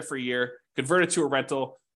property, live there for a year, convert it to a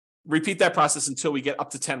rental, repeat that process until we get up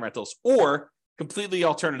to 10 rentals, or completely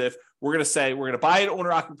alternative, we're going to say we're going to buy an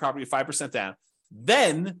owner-occupant property 5% down,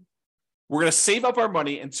 then we're going to save up our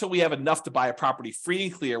money until we have enough to buy a property free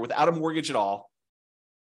and clear without a mortgage at all.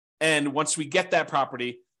 And once we get that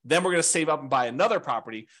property, then we're going to save up and buy another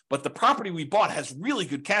property, but the property we bought has really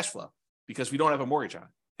good cash flow because we don't have a mortgage on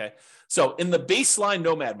it, okay? So in the baseline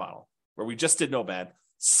nomad model, where we just did nomad,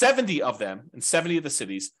 70 of them in 70 of the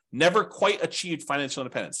cities never quite achieved financial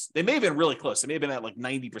independence. They may have been really close. They may have been at like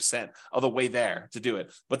 90% of the way there to do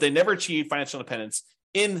it, but they never achieved financial independence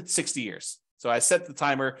in 60 years. So I set the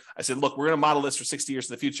timer. I said, look, we're going to model this for 60 years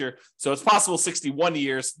in the future. So it's possible 61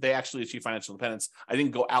 years they actually achieve financial independence. I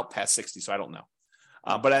didn't go out past 60, so I don't know.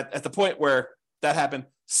 But at the point where that happened,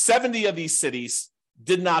 70 of these cities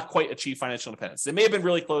did not quite achieve financial independence. They may have been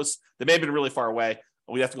really close. They may have been really far away.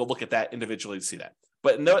 We'd have to go look at that individually to see that.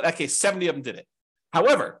 But in that case, 70 of them did it.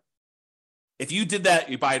 However, if you did that,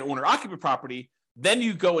 you buy an owner-occupant property, then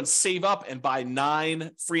you go and save up and buy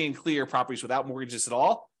 9 free and clear properties without mortgages at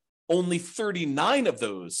all. Only 39 of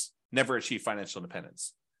those never achieved financial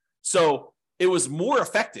independence. So it was more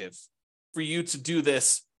effective for you to do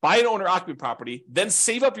this, buy an owner-occupant property, then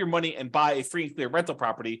save up your money and buy a free and clear rental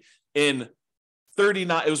property in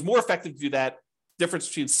 39. It was more effective to do that. Difference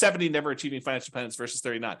between 70 never achieving financial independence versus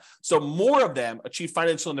 39. So more of them achieve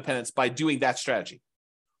financial independence by doing that strategy,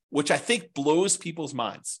 which I think blows people's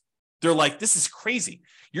minds. They're like, this is crazy.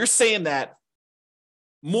 You're saying that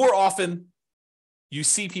more often you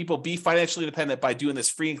see people be financially independent by doing this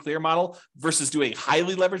free and clear model versus doing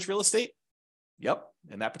highly leveraged real estate? Yep,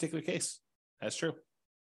 in that particular case, that's true.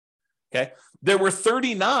 Okay, there were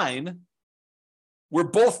 39 where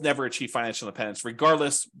both never achieved financial independence,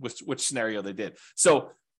 regardless which scenario they did.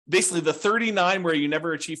 So basically the 39 where you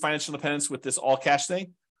never achieve financial independence with this all cash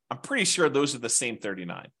thing, I'm pretty sure those are the same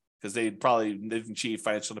 39 because they probably didn't achieve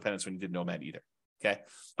financial independence when you did nomad either.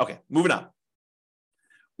 Okay, moving on.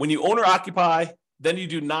 When you own or occupy, then you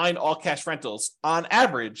do 9 all cash rentals. On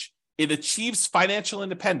average, it achieves financial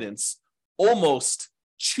independence almost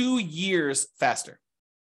 2 years faster.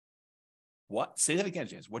 What? Say that again,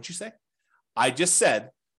 James. What'd you say? I just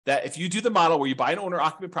said that if you do the model where you buy an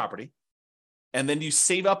owner-occupant property and then you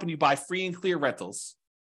save up and you buy free and clear rentals,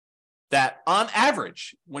 that on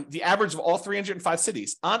average, when the average of all 305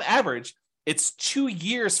 cities, on average, it's 2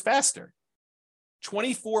 years faster,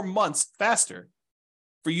 24 months faster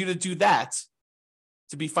for you to do that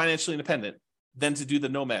to be financially independent than to do the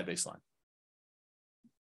nomad baseline.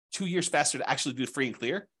 2 years faster to actually do free and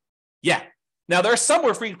clear? Yeah. Now, there are some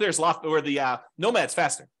where free and clear is where the nomad's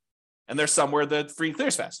faster. And there's some where the free and clear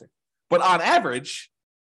is faster. But on average,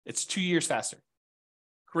 it's 2 years faster.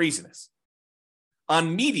 Craziness.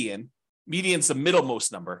 On median's the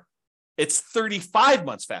middlemost number, it's 35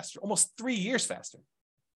 months faster, almost 3 years faster.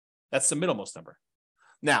 That's the middlemost number.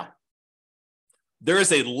 Now, there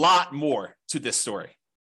is a lot more to this story.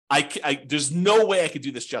 There's no way I could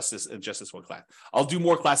do this justice in just this one class. I'll do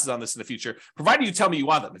more classes on this in the future, provided you tell me you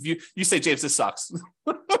want them. If you say, James, this sucks.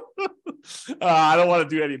 I don't want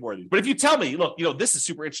to do any more of these. But if you tell me, look, this is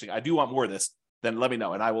super interesting, I do want more of this, then let me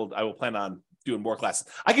know, and I will plan on doing more classes.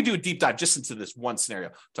 I could do a deep dive just into this one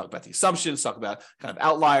scenario, talk about the assumptions, talk about kind of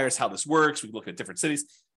outliers, how this works. We can look at different cities.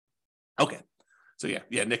 Okay. So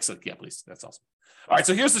yeah, Nick's like, yeah, please. That's awesome. All right.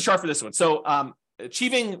 So here's the chart for this one. So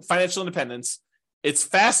achieving financial independence, it's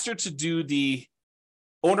faster to do the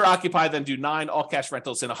owner occupy than do 9 all cash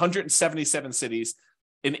rentals in 177 cities.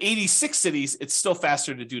 In 86 cities, it's still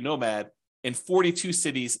faster to do nomad. In 42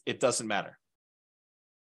 cities, it doesn't matter.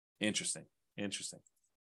 Interesting.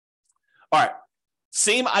 All right.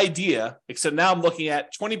 Same idea, except now I'm looking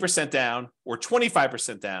at 20% down or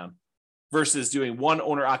 25% down versus doing one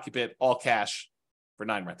owner occupant, all cash for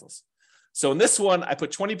 9 rentals. So in this one, I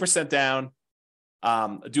put 20% down,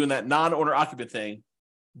 doing that non-owner occupant thing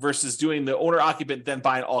versus doing the owner occupant, then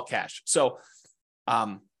buying all cash. So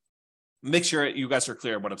make sure you guys are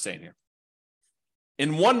clear on what I'm saying here.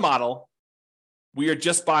 In one model, we are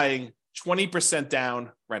just buying 20%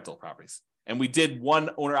 down rental properties. And we did one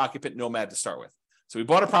owner occupant nomad to start with. So we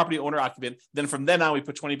bought a property owner occupant. Then from then on, we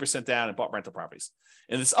put 20% down and bought rental properties.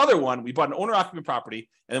 In this other one, we bought an owner occupant property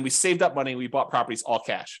and then we saved up money and we bought properties all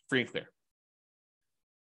cash, free and clear.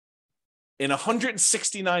 In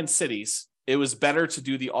 169 cities, it was better to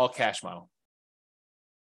do the all cash model.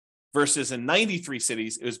 Versus in 93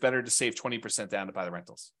 cities, it was better to save 20% down to buy the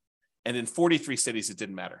rentals. And in 43 cities, it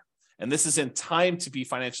didn't matter. And this is in time to be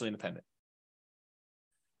financially independent.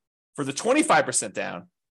 For the 25% down,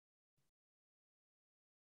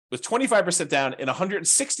 with 25% down in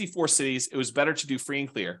 164 cities, it was better to do free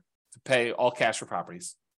and clear, to pay all cash for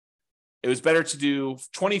properties. It was better to do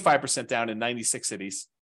 25% down in 96 cities,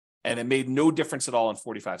 and it made no difference at all in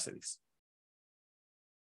 45 cities.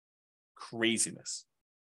 Craziness.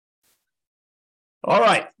 All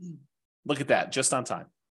right. Look at that, just on time.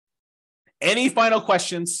 Any final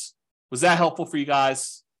questions? Was that helpful for you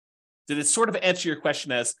guys? Did it sort of answer your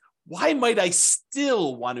question as, why might I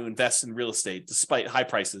still want to invest in real estate despite high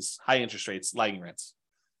prices, high interest rates, lagging rents?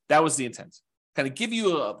 That was the intent. Kind of give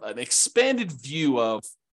you an expanded view of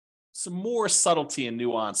some more subtlety and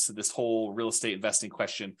nuance to this whole real estate investing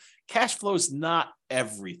question. Cash flow is not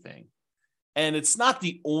everything, and it's not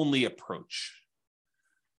the only approach.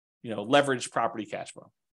 Leverage property cash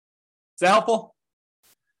flow. Is that helpful?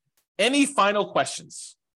 Any final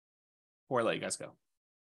questions before I let you guys go?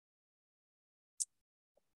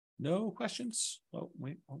 No questions? Oh,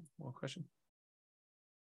 wait, one question.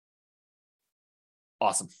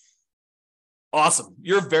 Awesome.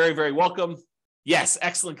 You're very, very welcome. Yes,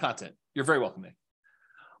 excellent content. You're very welcome, Nick.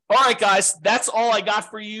 All right, guys, that's all I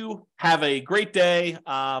got for you. Have a great day.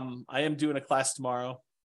 I am doing a class tomorrow,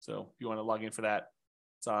 so if you want to log in for that,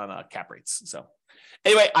 it's on cap rates. So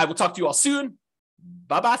anyway, I will talk to you all soon.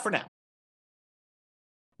 Bye-bye for now.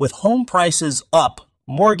 With home prices up,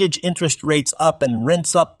 mortgage interest rates up, and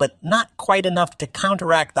rents up, but not quite enough to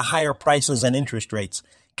counteract the higher prices and interest rates,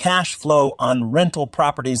 cash flow on rental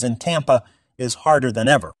properties in Tampa is harder than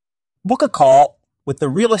ever. Book a call with the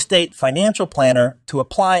Real Estate Financial Planner to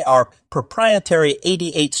apply our proprietary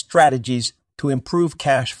 88 strategies to improve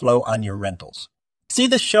cash flow on your rentals. See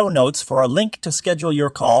the show notes for a link to schedule your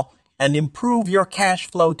call and improve your cash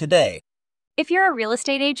flow today. If you're a real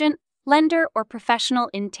estate agent, lender, or professional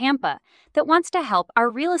in Tampa that wants to help our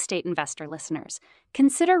real estate investor listeners,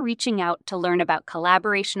 consider reaching out to learn about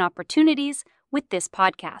collaboration opportunities with this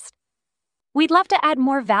podcast. We'd love to add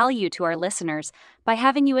more value to our listeners by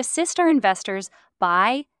having you assist our investors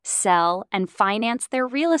buy, sell, and finance their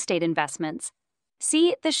real estate investments.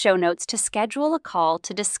 See the show notes to schedule a call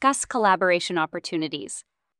to discuss collaboration opportunities.